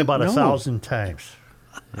 Only about 1,000 times.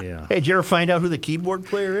 Yeah. Hey, did you ever find out who the keyboard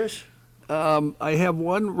player is? I have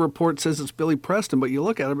one report says it's Billy Preston, but you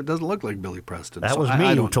look at him, it doesn't look like Billy Preston. That so was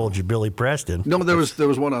me who told you Billy Preston. No, there was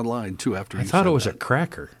one online too after. I thought it was a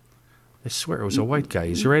cracker. I swear it was a white guy.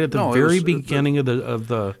 He's right at the very beginning of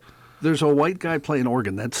the. There's a white guy playing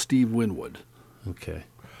organ. That's Steve Winwood. Okay.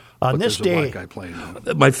 On this day, a black guy playing.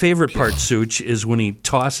 My favorite part, Such, is when he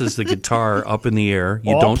tosses the guitar up in the air.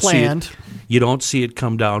 You all don't planned. see it. You don't see it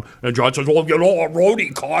come down. And John says, "Well,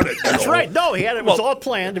 Rhodey caught it." That's right. No, he had it was all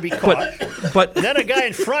planned to be caught. But then a guy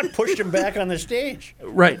in front pushed him back on the stage.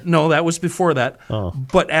 Right. No, that was before that. Oh.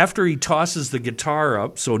 But after he tosses the guitar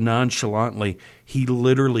up so nonchalantly, he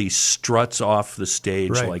literally struts off the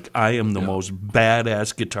stage like I am the most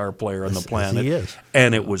badass guitar player on the planet. He is.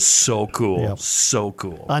 And it was so cool. So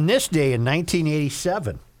cool. On this day in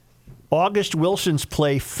 1987, August Wilson's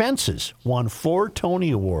play Fences won 4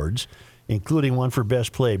 Tony Awards, including one for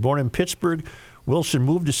Best Play. Born in Pittsburgh, Wilson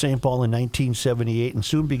moved to St. Paul in 1978 and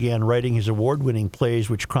soon began writing his award-winning plays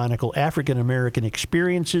which chronicle African-American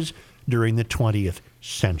experiences during the 20th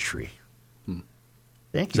century.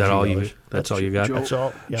 Thank Is you. that all G-Yellers. you? That's all you got. Joe, That's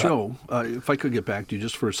all. Yeah. Joe, if I could get back to you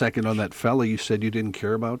just for a second on that fella you said you didn't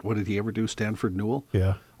care about. What did he ever do, Stanford Newell?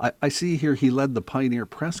 Yeah. I see here he led the Pioneer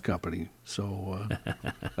Press Company. So,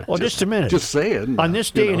 well, just a minute. Just saying. On this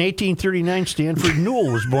day in 1839, Stanford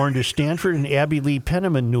Newell was born to Stanford and Abby Lee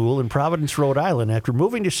Penniman Newell in Providence, Rhode Island. After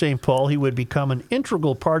moving to St. Paul, he would become an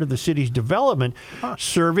integral part of the city's development,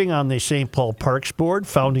 serving on the St. Paul Parks Board,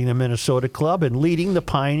 founding the Minnesota Club, and leading the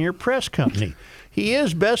Pioneer Press Company. He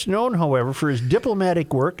is best known, however, for his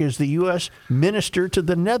diplomatic work as the U.S. Minister to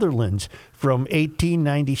the Netherlands from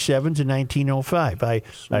 1897 to 1905. I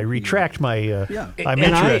retract my. I'm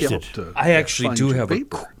interested. I actually do have a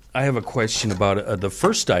question about the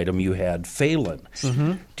first item you had, Phelan.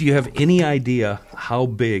 Mm-hmm. Do you have any idea how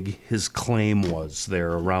big his claim was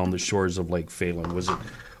there around the shores of Lake Phelan? Was it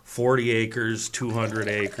 40 acres, 200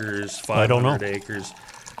 acres, 500 acres?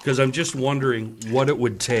 Because I'm just wondering what it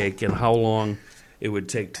would take and how long it would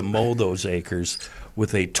take to mow those acres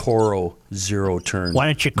with a Toro zero-turn. Why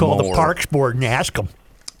don't you call mower. the Parks Board and ask them?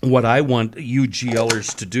 What I want you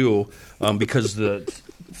GLers to do, because the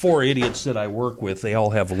 4 idiots that I work with, they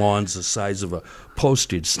all have lawns the size of a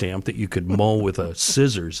postage stamp that you could mow with a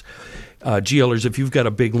scissors. GLers, if you've got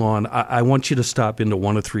a big lawn, I want you to stop into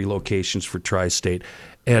one of 3 locations for Tri-State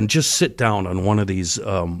and just sit down on one of these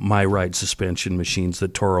My Ride suspension machines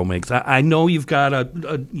that Toro makes. I know you've got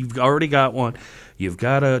you've already got one. You've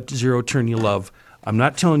got a zero-turn you love. I'm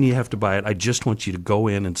not telling you have to buy it. I just want you to go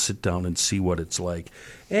in and sit down and see what it's like.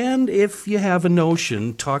 And if you have a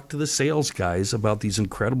notion, talk to the sales guys about these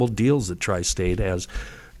incredible deals that Tri-State has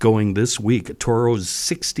going this week. Toro's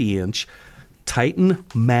 60-inch Titan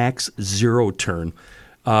Max zero-turn.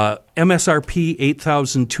 MSRP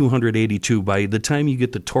 $8,282. By the time you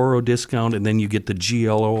get the Toro discount and then you get the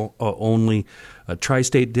GL only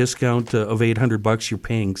Tri-State discount of $800, you're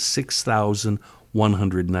paying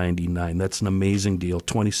 $6,199. That's an amazing deal.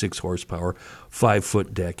 26 horsepower,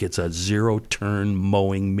 5-foot deck. It's a zero-turn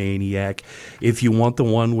mowing maniac. If you want the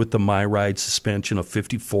one with the My Ride suspension, a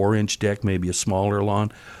 54-inch deck, maybe a smaller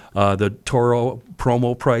lawn, the Toro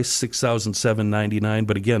promo price, $6,799.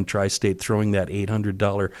 But again, Tri-State throwing that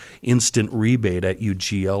 $800 instant rebate at you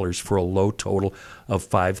GLers for a low total of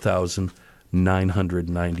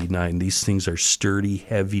 $5,999. These things are sturdy,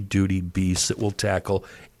 heavy-duty beasts that will tackle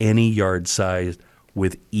any yard size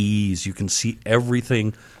with ease. You can see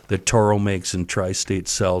everything that Toro makes and Tri-State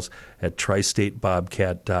sells at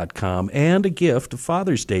tristatebobcat.com. And a gift, a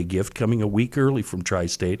Father's Day gift, coming a week early from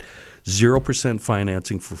Tri-State, 0%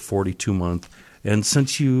 financing for 42 months. And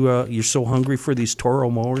since you're so hungry for these Toro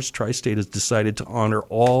mowers, Tri-State has decided to honor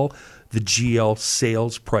all the GL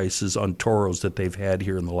sales prices on Toros that they've had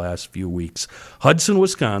here in the last few weeks. Hudson,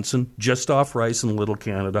 Wisconsin, just off Rice in Little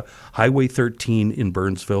Canada, Highway 13 in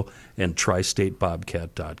Burnsville, and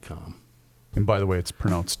tristatebobcat.com. And by the way, it's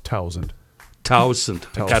pronounced Towsend. Towsend.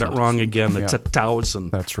 I got it wrong again. It's a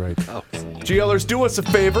Towsend. That's right. GLers, do us a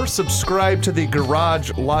favor. Subscribe to the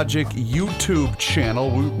Garage Logic YouTube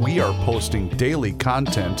channel. We are posting daily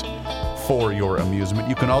content for your amusement.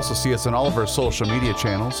 You can also see us on all of our social media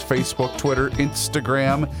channels, Facebook, Twitter,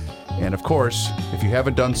 Instagram. And of course, if you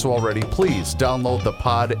haven't done so already, please download the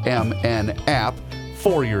Pod MN app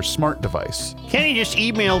for your smart device. Kenny just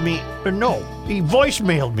emailed me, or no, he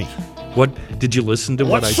voicemailed me. What did you listen to?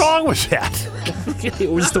 What song was that?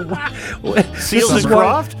 It was the one. Seals and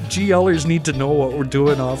Croft? GLers need to know what we're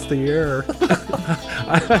doing off the air.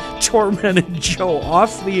 I tormented Joe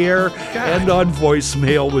off the air and on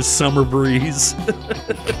voicemail with Summer Breeze.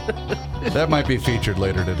 That might be featured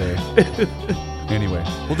later today. Anyway,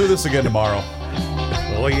 we'll do this again tomorrow.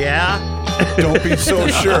 Oh, yeah? Don't be so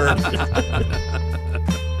sure.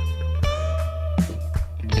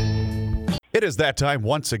 It is that time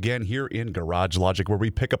once again here in Garage Logic where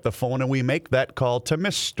we pick up the phone and we make that call to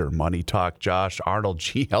Mr. Money Talk, Josh Arnold.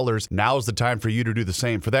 GLers, now's the time for you to do the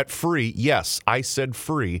same for that free, yes, I said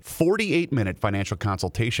free, 48-minute financial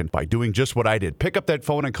consultation by doing just what I did. Pick up that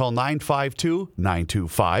phone and call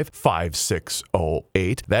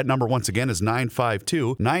 952-925-5608. That number once again is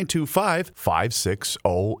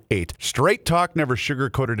 952-925-5608. Straight talk, never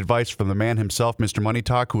sugar-coated advice from the man himself, Mr. Money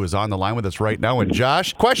Talk, who is on the line with us right now. And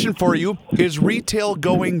Josh, question for you. Is retail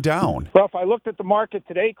going down? Well, if I looked at the market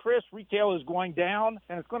today, Chris, retail is going down,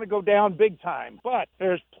 and it's going to go down big time. But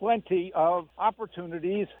there's plenty of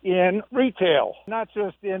opportunities in retail, not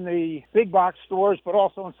just in the big box stores, but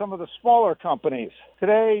also in some of the smaller companies.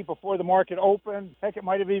 Today, before the market opened, heck, it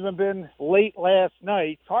might have even been late last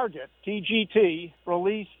night, Target, TGT,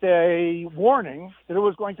 released a warning that it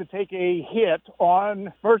was going to take a hit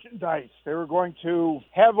on merchandise. They were going to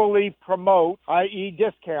heavily promote, i.e.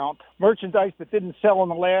 discount, merchandise merchandise that didn't sell in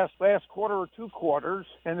the last quarter or 2 quarters,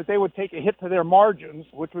 and that they would take a hit to their margins,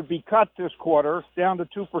 which would be cut this quarter down to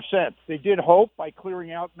 2%. They did hope by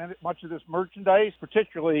clearing out much of this merchandise,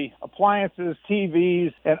 particularly appliances,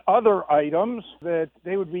 TVs, and other items, that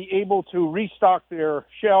they would be able to restock their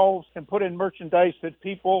shelves and put in merchandise that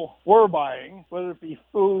people were buying, whether it be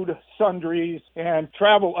food, sundries, and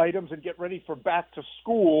travel items, and get ready for back to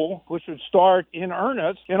school, which would start in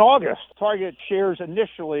earnest in August. Target shares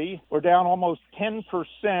initially were down almost 10%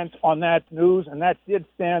 on that news, and that did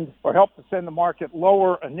send or help to send the market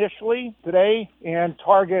lower initially today. And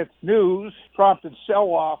Target news prompted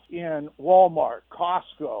sell-off in Walmart,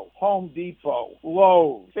 Costco, Home Depot,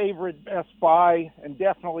 Lowe's, favored Best Buy, and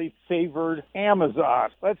definitely favored Amazon.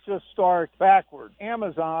 Let's just start backward.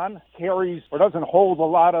 Amazon carries or doesn't hold a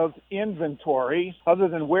lot of inventory other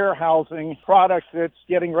than warehousing products that's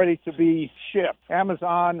getting ready to be shipped.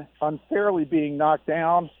 Amazon unfairly being knocked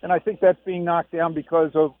down, and I think that's being knocked down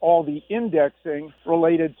because of all the indexing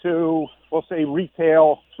related to, we'll say,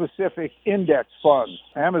 retail-specific index funds.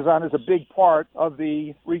 Amazon is a big part of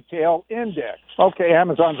the retail index. Okay,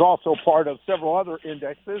 Amazon's also part of several other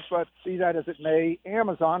indexes, but be that as it may,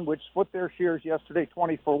 Amazon, which split their shares yesterday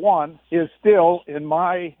 20-for-1, is still, in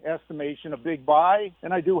my estimation, a big buy,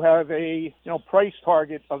 and I do have a price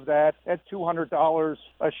target of that at $200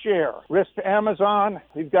 a share. Risk to Amazon,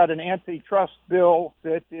 we've got an antitrust bill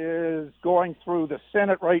that is going through the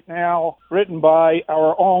Senate right now, written by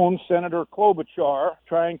our own Senator Klobuchar,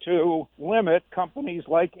 trying to limit companies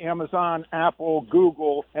like Amazon, Apple,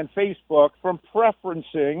 Google, and Facebook from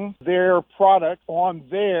preferencing their product on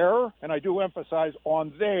their, and I do emphasize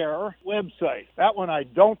on their, website. That one I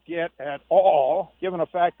don't get at all, given the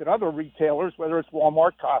fact that other retailers, whether it's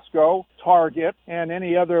Walmart, Costco, Target, and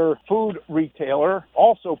any other food retailer,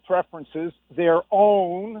 also preferences their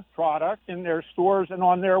own product in their stores and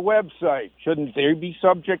on their website. Shouldn't they be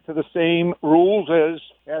subject to the same rules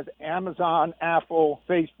as Amazon, Apple,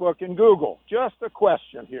 Facebook, and Google? Just a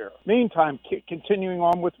question here. Meantime, continuing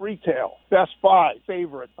on with retail. Best Buy,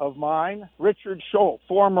 favorite of mine. Richard Schultz,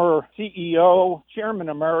 former CEO, chairman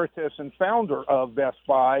emeritus, and founder of Best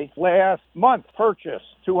Buy, last month purchased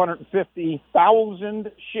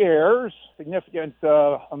 250,000 shares, significant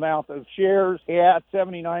amount of shares, at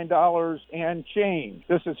 $79 and change.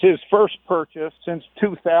 This is his first purchase since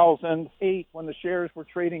 2008, when the shares were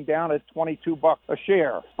trading down at $22 a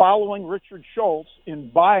share. Following Richard Schultz in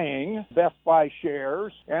buying Best Buy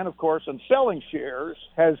shares and, of course, in selling shares,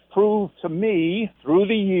 has proved to me through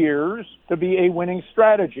the years to be a winning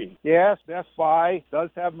strategy. Yes, Best Buy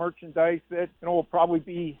does have merchandise that will probably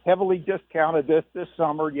be heavily discounted this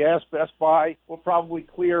summer. Yes, Best Buy will probably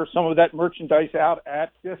clear some of that merchandise out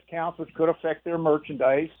at discounts, which could affect their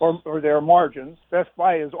merchandise or their margins. Best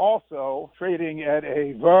Buy is also trading at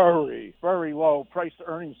a very, very low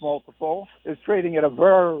price-to-earnings multiple, is trading at a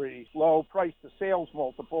very low price-to-sales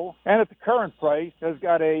multiple, and at the current price has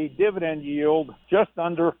got a dividend yield just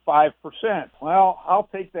under 5%. Well, I'll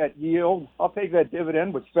take that yield. I'll take that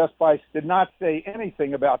dividend, which Best Buy did not say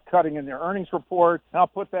anything about cutting in their earnings report, and I'll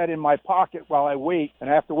put that in my pocket while I wait, and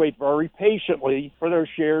have to wait very patiently for those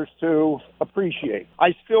shares to appreciate.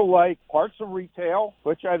 I still like parts of retail,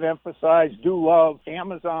 which I've emphasized, do love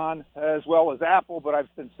Amazon as well as Apple, but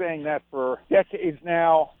I've been saying that for decades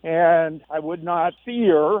now, and I would not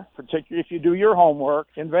fear, particularly if you do your homework,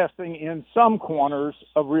 investing in some corners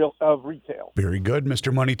of retail. Very good,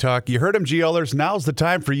 Mr. Money Talk. You heard him, GLers. Now's the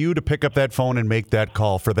time for you to pick up that phone and make that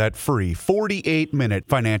call for that free 48-minute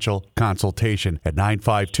financial consultation at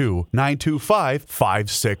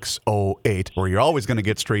 952-925-5608, where you're always going to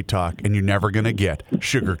get straight talk and you're never going to get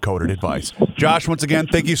sugar-coated advice. Josh, once again,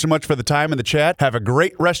 thank you so much for the time and the chat. Have a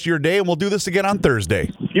great rest of your day, and we'll do this again on Thursday.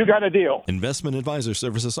 You got a deal. Investment advisor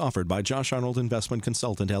services offered by Josh Arnold Investment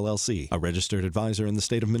Consultant, LLC, a registered advisor in the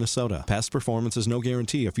state of Minnesota. Past performance is no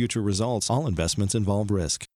guarantee of future results. All investments involve risk.